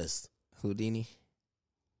him on my list. Houdini.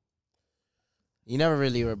 You never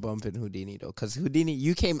really were bumping Houdini though, because Houdini,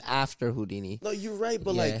 you came after Houdini. No, you're right,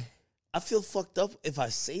 but like, I feel fucked up if I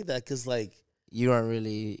say that, because like, you aren't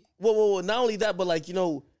really. Well, not only that, but like, you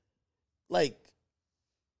know, like,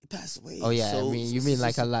 he passed away. Oh yeah, so, I mean, you mean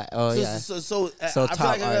like a lot. Oh yeah. So I feel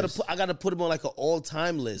like I gotta put him on like an all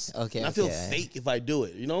time list. Okay. And I feel fake if I do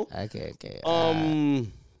it. You know. Okay.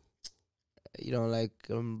 You don't like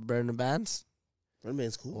Burn the Bands? Burn the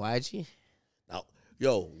Band's cool. YG. Now,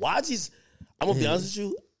 yo, YG's. I'm gonna be honest with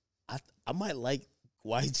you. I might like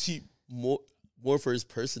YG more for his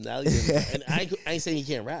personality, and I ain't saying he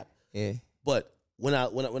can't rap. Yeah. But when I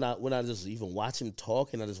just even watch him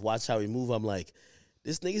talk and I just watch how he move, I'm like,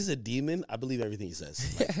 this nigga's a demon. I believe everything he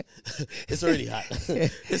says. Like, it's already hot.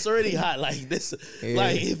 It's already hot. Like this. Yeah.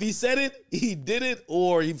 Like if he said it, he did it,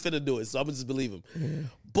 or he finna do it. So I'm gonna just believe him. Yeah.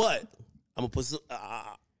 But I'm gonna put some.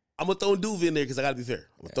 I'm gonna throw Doovie in there because I gotta be fair.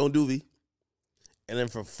 I'm gonna throw Doovie, and then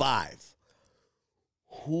for 5,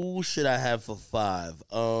 who should I have for 5?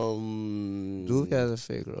 Doovie has a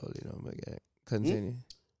fake role, you know. But continue.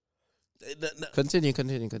 Continue.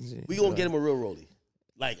 We gonna get him a real rollie.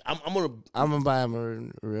 Like I'm gonna buy him a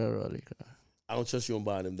real rollie. I don't trust you on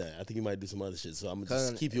buying him that. I think you might do some other shit. So I'm gonna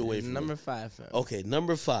just keep you away from number 5. Bro. Okay,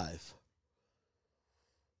 number 5.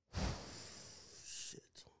 Shit.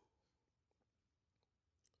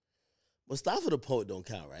 Mustafa the Poet don't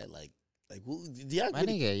count, right? Like who? My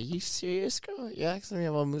nigga, you serious, girl? You asking me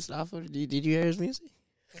about Mustafa? Did you hear his music?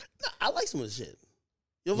 Nah, I like some of the shit.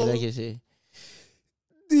 You like his shit?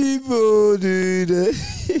 People do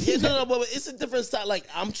that. Yeah, no, but it's a different style. Like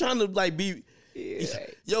I'm trying to like be. Yeah.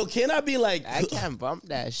 Yo, can I be like? I can't bump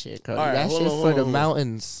that shit, Cody. All right, That hold shit on, for hold the on.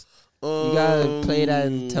 mountains. You gotta play that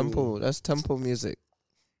in tempo. That's tempo music.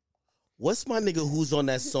 What's my nigga who's on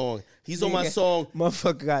that song? He's on my song.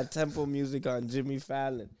 Motherfucker got tempo music on Jimmy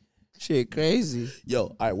Fallon. Shit crazy. Yo,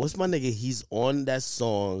 all right, what's my nigga? He's on that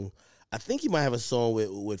song. I think he might have a song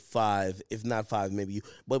with Five, if not Five, maybe.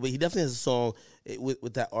 But he definitely has a song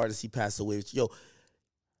with that artist he passed away with. Yo,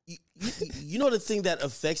 you know the thing that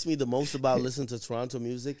affects me the most about listening to Toronto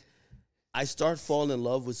music? I start falling in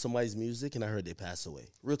love with somebody's music and I heard they pass away.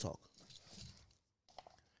 Real talk.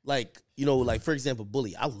 Like, you know, like for example,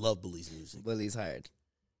 Bully. I love Bully's music. Bully's hard.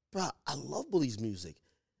 Bro, I love Bully's music.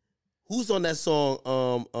 Who's on that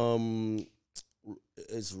song?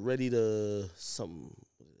 It's Ready to something.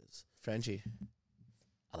 What it is? Frenchie.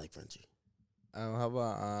 I like Frenchie. How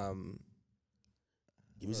about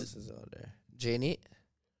Give me who else some. is out there? Janie.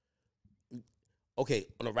 Okay,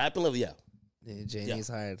 on a rapping level, yeah. Yeah, Janie's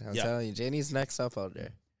hard. I'm Yeah. telling you, Janie's next up out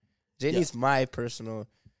there. Janie's my personal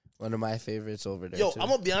one of my favorites over there. Yo, too. I'm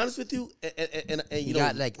gonna be honest with you, and He you know,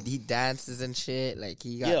 got like he dances and shit. Like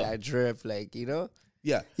he got Yeah. that drip. Like you know,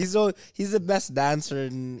 yeah. he's the best dancer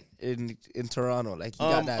in Toronto. Like he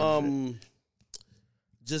got that. Drip.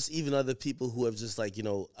 Just even other people who have just like you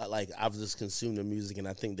know, like I've just consumed their music and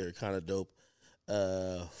I think they're kind of dope.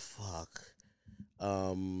 Fuck.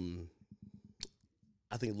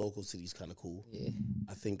 I think Local City's kind of cool. Yeah.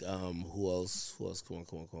 I think who else? Come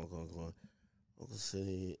on. Local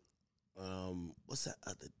City. What's that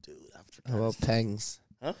other dude after? How about Pangs?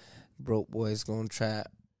 Huh? Broke boys gonna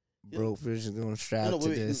trap. Yeah. Broke vision gonna strap No, to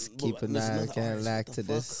wait, this. but Keep an there's eye, another can't artist. lack What to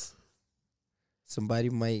the this. Somebody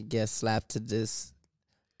might get slapped to this.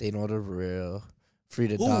 They know the real. Free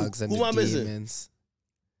the Who? dogs and Who the am I missing? demons.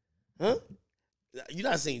 Huh? You're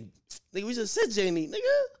not saying, nigga, we just said Janie,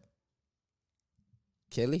 nigga.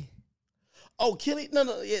 Kelly? Oh, Killy? No,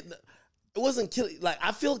 yeah. No. It wasn't Killy. Like,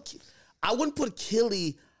 I wouldn't put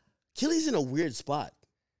Killy. Killy's in a weird spot.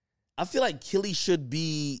 I feel like Killy should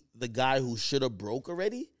be the guy who should have broke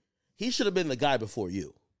already. He should have been the guy before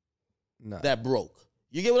you No. that broke.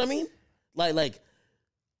 You get what I mean? Like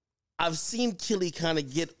I've seen Killy kind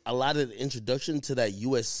of get a lot of the introduction to that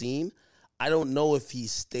U.S. scene. I don't know if he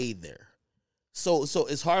stayed there. So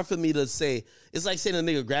it's hard for me to say. It's like saying a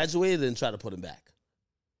nigga graduated and try to put him back.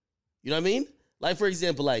 You know what I mean? Like, for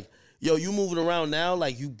example, like, yo, you moving around now,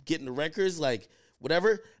 like, you getting the records, like,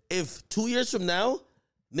 whatever. If 2 years from now,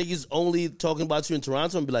 niggas only talking about you in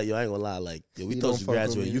Toronto and be like, yo, I ain't gonna lie, like, yo, we You thought don't you fuck with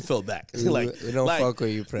graduated. me. You fell back. We like, don't like, fuck with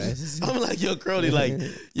you, Press. I'm like, yo, Crony, like,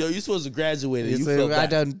 yo, you supposed to graduate and you fell I back.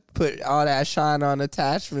 done put all that shine on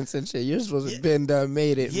attachments and shit. You're supposed to have been done,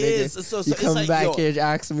 made it, Yes, nigga. so You it's come like, back yo, here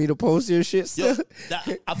asking me to post your shit Yo, still?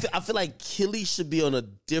 I feel like Killy should be on a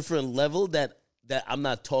different level that I'm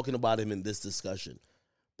not talking about him in this discussion.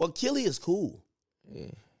 But Killy is cool. Yeah.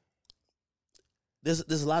 There's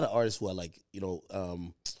a lot of artists who are like, you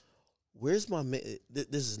know, where's my man?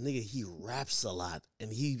 This is nigga, he raps a lot.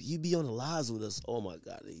 And he be on the lives with us. Oh my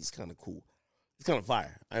God, he's kind of cool. He's kind of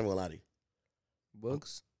fire. I ain't gonna lie to you.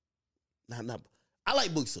 Books? Nah. I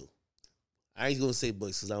like Books too. I ain't gonna say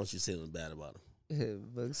Books because I don't want you to say anything bad about him.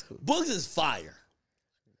 Books cool. Books is fire.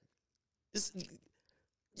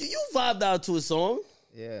 You vibed out to a song.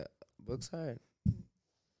 Yeah, Books hard.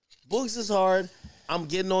 Books is hard. I'm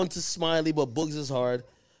getting on to Smiley, but Books is hard.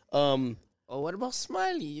 Oh, what about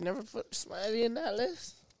Smiley? You never put Smiley in that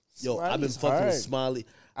list? Yo, I've been Smiley's fucking hard. with Smiley.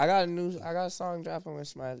 I got a song dropping with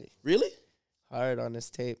Smiley. Really? Hard on this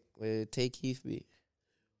tape with Take Keith beat.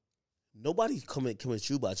 Nobody come at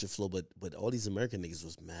you about your flow, but all these American niggas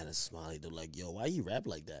was mad at Smiley. They're like, yo, why you rap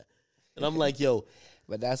like that? And I'm like, yo.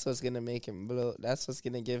 But that's what's gonna make him blow. That's what's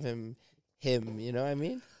gonna give him. You know what I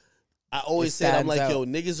mean? I always It say, I'm stands like, out. yo,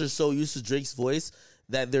 niggas are so used to Drake's voice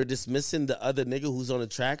that they're dismissing the other nigga who's on the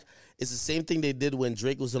track. It's the same thing they did when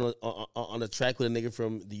Drake was on a track with a nigga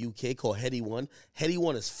from the UK called Heady One. Heady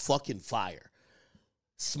One is fucking fire.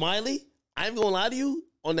 Smiley, I ain't gonna lie to you,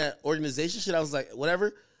 on that organization shit, I was like,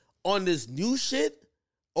 whatever. On this new shit,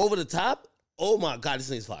 over the top, oh my God, this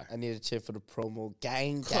thing's fire. I need a chip for the promo.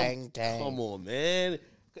 Gang. Come on, man.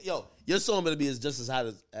 Yo, your song better be just as hot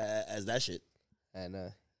as that shit. And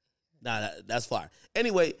Nah, that's fire.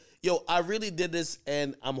 Anyway, yo, I really did this,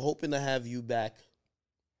 and I'm hoping to have you back.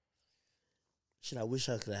 Shit, I wish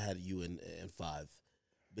I could have had you in 5,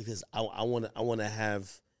 because I want to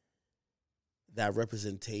have that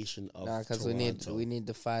representation of because Toronto. we need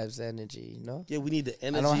the Fives energy. You know. Yeah, we need the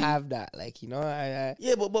energy. I don't have that. Like you know, I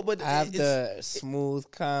Yeah, but I have the smooth,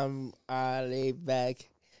 calm, laid back,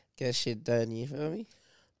 get shit done. You feel me?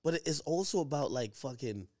 but it's also about like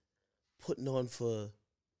fucking putting on for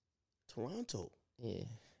Toronto. Yeah.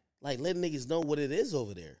 Like letting niggas know what it is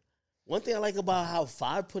over there. One thing I like about how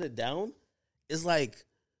Five put it down is like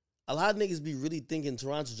a lot of niggas be really thinking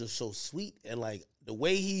Toronto's just so sweet, and like the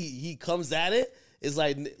way he comes at it is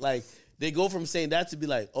like they go from saying that to be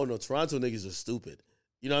like, oh no, Toronto niggas are stupid.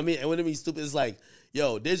 You know what I mean? And when it means stupid, it's like,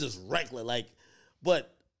 yo, they're just reckless. Like,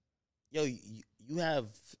 but yo, you have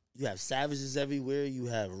savages everywhere. You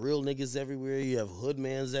have real niggas everywhere. You have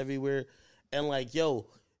hoodmans everywhere, and like, yo,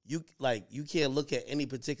 you can't look at any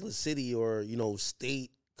particular city or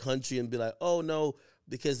state, country, and be like, oh no,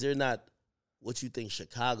 because they're not what you think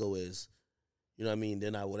Chicago is. You know what I mean?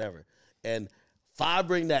 They're not whatever. And Five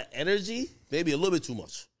bring that energy, maybe a little bit too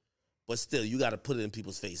much, but still, you got to put it in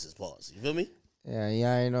people's faces. Pause. You feel me?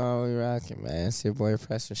 Yeah, I know how we rocking, man. It's your boy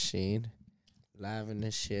Pressa Sheen. Live in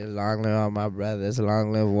this shit. Long live all my brothers.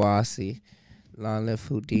 Long live Wasi. Long live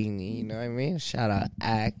Houdini. You know what I mean? Shout out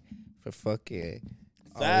Act for fucking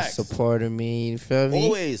always supporting me. You feel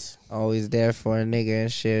me? Always there for a nigga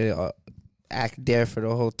and shit. Act there for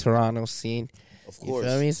the whole Toronto scene. Of course.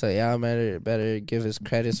 You feel me? So y'all better give his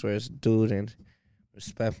credits where it's due and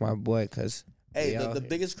respect my boy, cause hey, the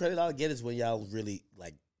biggest credit I'll get is when y'all really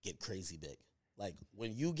like get crazy big. Like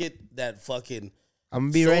when you get that fucking I'm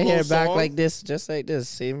gonna be right here back like this, just like this.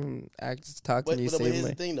 Same actors talking to you. But here's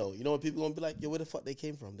the thing though, you know what people gonna be like, yo, where the fuck they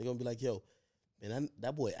came from? They're gonna be like, yo, man,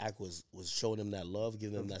 that boy Act was showing them that love,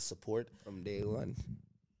 giving them that support from day one.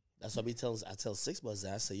 That's what I tell Six Buzz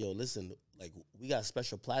that. I say, yo, listen, like we got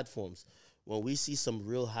special platforms. When we see some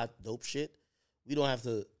real hot dope shit, we don't have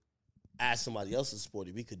to ask somebody else to support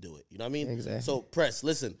it. We could do it. You know what I mean? Exactly. So Press,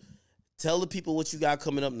 listen, tell the people what you got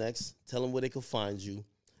coming up next. Tell them where they can find you.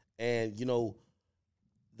 And,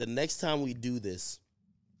 the next time we do this,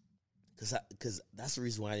 because that's the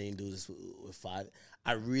reason why I didn't do this with Five.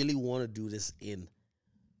 I really want to do this in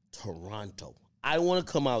Toronto. I want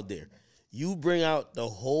to come out there. You bring out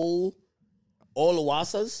all the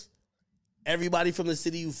Wasas, everybody from the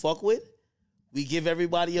city you fuck with. We give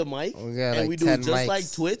everybody a mic, and we do it just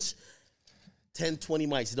like Twitch. 10, 20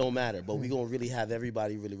 mics, it don't matter. But we're going to really have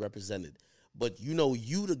everybody really represented. But you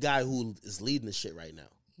the guy who is leading the shit right now.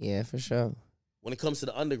 Yeah, for sure. When it comes to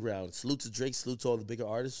the underground, salute to Drake, salute to all the bigger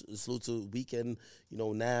artists, salute to Weeknd,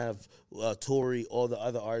 Nav, Tory, all the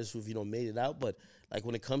other artists who've, made it out. But, like,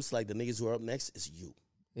 when it comes to, like, the niggas who are up next, it's you.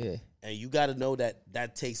 Yeah. And you got to know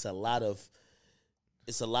that takes a lot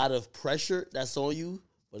of pressure that's on you,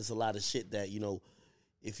 but it's a lot of shit that,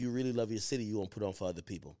 if you really love your city, you won't put on for other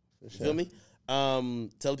people. You feel me? Tell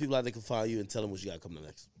the people how they can follow you and tell them what you got coming up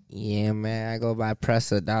next. Yeah, man. I go by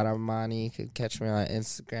Pressa.Armani. You can catch me on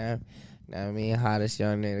Instagram. You know what I mean? Hottest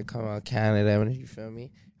young nigga to come out of Canada. You feel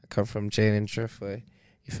me? I come from Jaden Driftwood.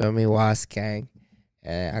 You feel me? Was Gang.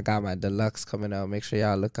 And I got my deluxe coming out. Make sure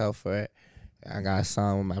y'all look out for it. I got a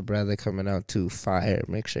song with my brother coming out too. Fire.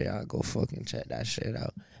 Make sure y'all go fucking check that shit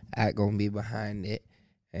out. Act gonna be behind it.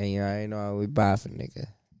 And you already know how we bopping, nigga.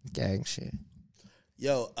 Gang shit.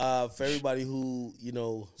 Yo, for everybody who,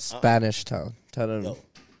 Spanish Town. Tell them. Yo,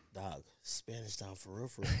 dog. Spanish Town for real.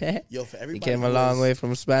 Yo, for everybody. You came a long way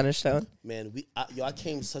from Spanish Town? Man, I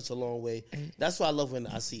came such a long way. That's why I love when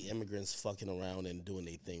I see immigrants fucking around and doing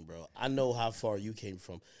their thing, bro. I know how far you came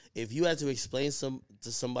from. If you had to explain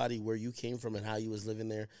to somebody where you came from and how you was living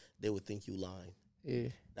there, they would think you lying. Yeah.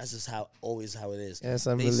 That's just always how it is. Yes,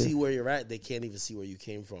 they see where you're at, they can't even see where you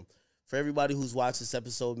came from. For everybody who's watched this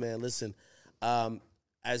episode, man, listen,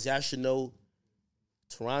 as y'all should know,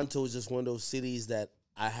 Toronto is just one of those cities that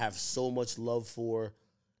I have so much love for.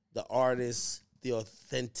 The artists, the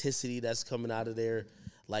authenticity that's coming out of there,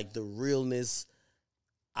 like the realness.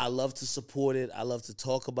 I love to support it. I love to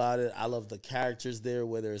talk about it. I love the characters there,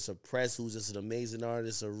 whether it's a Press, who's just an amazing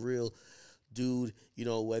artist, a real dude,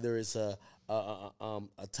 whether it's a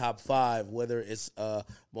top five, whether it's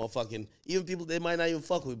motherfucking, even people they might not even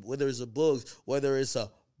fuck with, whether it's a Boogs, whether it's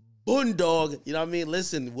a Boondog, you know what I mean?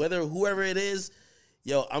 Listen, whoever it is,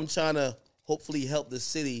 yo, I'm trying to hopefully help the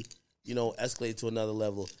city, escalate to another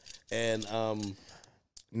level. And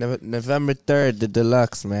November 3rd, the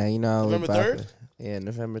deluxe, man. You know, November 3rd? Yeah,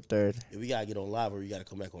 November 3rd. Yeah, we gotta get on live, or we gotta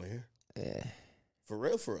come back on here. Yeah, for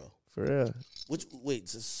real, for real, for real.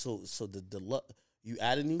 So the deluxe, you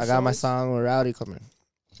added new. I got my song with Rowdy coming.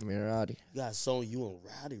 Me and Rowdy. You got a song you and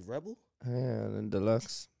Rowdy Rebel? Yeah, the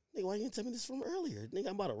deluxe. Nigga, why you didn't tell me this from earlier? Nigga,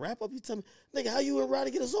 I'm about to wrap up. You tell me, nigga, how you and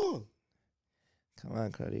Rowdy get a song? Come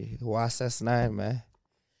on, Cuddy. Watch S9, man.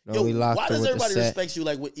 No, yo, we locked why does everybody set. respect you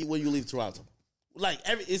like when you leave Toronto? Like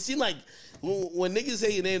it seemed like when niggas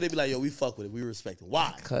say your name, they be like, "Yo, we fuck with it, we respect it."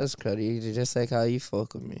 Why? Cause Cuddy, just like how you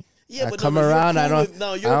fuck with me. Yeah, I but come no, around. you're I cool don't. with,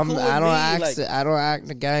 no, you're I'm, cool with I don't me. act. Like, I don't act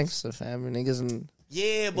the gangster, fam. Niggas and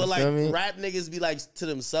yeah, but you like feel me? rap niggas be like to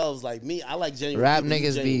themselves. Like me, I like genuine rap people. You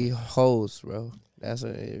niggas be genuine. hoes, bro. That's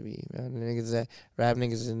what it be. Man. Niggas that rap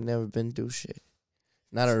niggas have never been through shit.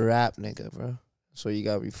 Not a rap nigga, bro. So you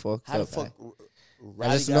gotta be fucked How the up. fuck? I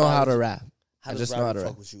just know how to rap. How I does just know how to fuck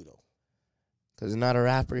rap. with you though? Cause he's not a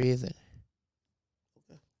rapper either.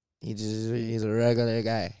 Okay. He's a regular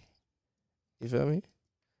guy. You feel me?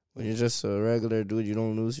 When you're just a regular dude, you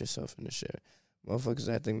don't lose yourself in the shit. Motherfuckers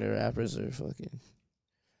that think they're rappers are fucking.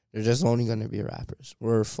 They're just only gonna be rappers.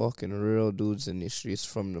 We're fucking real dudes in these streets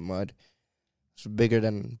from the mud. It's bigger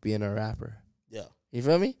than being a rapper. Yeah. You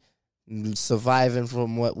feel me? Surviving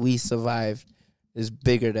from what we survived is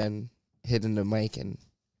bigger than hitting the mic and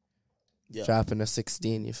dropping a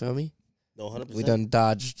 16. You feel me? No, 100%. We done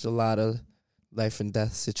dodged a lot of life and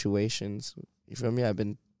death situations. You feel me? I've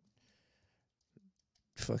been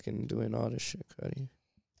fucking doing all this shit, Cuddy.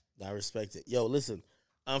 I respect it. Yo, listen.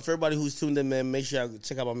 For everybody who's tuned in, man, make sure y'all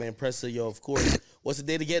check out my man Pressa. Yo, of course. What's the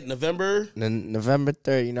date again? November? November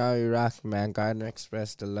 3rd, you know how you rock, man. Gardner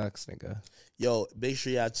Express Deluxe, nigga. Yo, make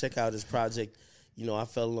sure y'all check out his project. You know, I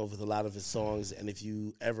fell in love with a lot of his songs, and if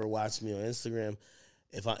you ever watch me on Instagram,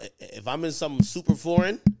 if I'm in something super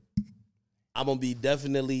foreign, I'm gonna be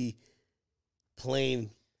definitely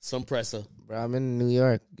playing some Pressa. Bro, I'm in New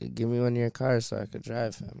York. Give me one of your cars so I could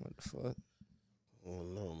drive, fam. What the fuck? Oh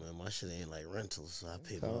no, man, my shit ain't like rentals, so I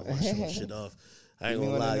pay my shit off. I ain't Give me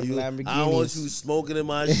gonna lie, one of you. them I don't want you smoking in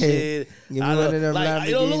my shit. Give me one of them like,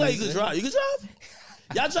 it don't look like you Lamborghinis, could drive. You can drive.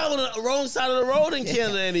 Y'all drive on the wrong side of the road in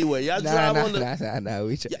Canada anyway. Y'all drive on the. Nah.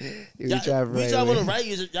 We drive right. We drive on the right.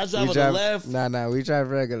 Y'all drive on the left. Nah. We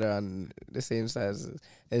drive regular on the same side.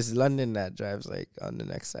 It's London that drives like on the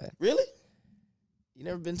next side. Really? You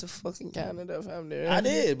never been to fucking Canada, fam? There. I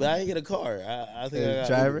did, but I didn't get a car. I think I got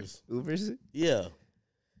drivers. Ubers. Yeah.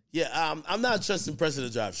 Yeah, I'm not trusting Pressa to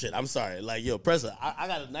drive shit. I'm sorry. Like, yo, Pressa, I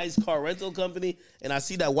got a nice car rental company, and I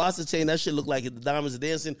see that Wassa chain. That shit look like the diamonds are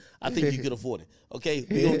dancing. I think you could afford it. Okay?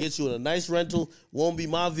 We going to get you in a nice rental. Won't be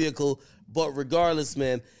my vehicle. But regardless,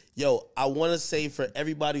 man, yo, I want to say for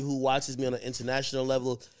everybody who watches me on an international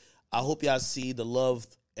level, I hope y'all see the love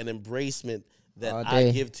and embracement that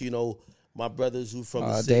I give to, you know, my brothers who from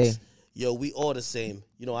the six. Yo, we all the same.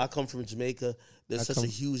 You know, I come from Jamaica. There's such a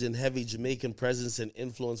huge and heavy Jamaican presence and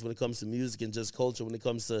influence when it comes to music and just culture. When it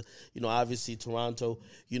comes to, you know, obviously Toronto,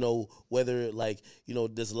 you know, whether like, you know,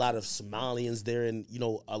 there's a lot of Somalians there and, you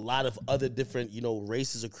know, a lot of other different, you know,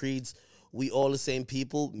 races or creeds. We all the same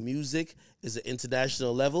people. Music is an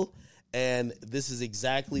international level. And this is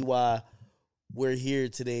exactly why we're here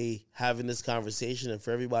today having this conversation. And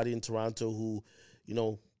for everybody in Toronto who, you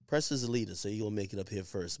know, Pressa's a leader, so you're going to make it up here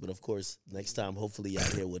first. But, of course, next time, hopefully, y'all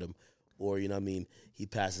here with him. Or, you know what I mean, he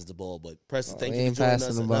passes the ball. But, Pressa, thank you for joining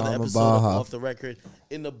us. Another episode of Off the Record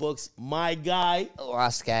in the books. My guy.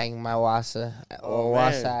 Wassa gang, my Wassa.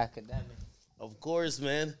 Wassa Academic. Of course,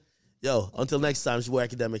 man. Yo, until next time, it's your boy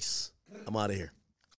Academics. I'm out of here.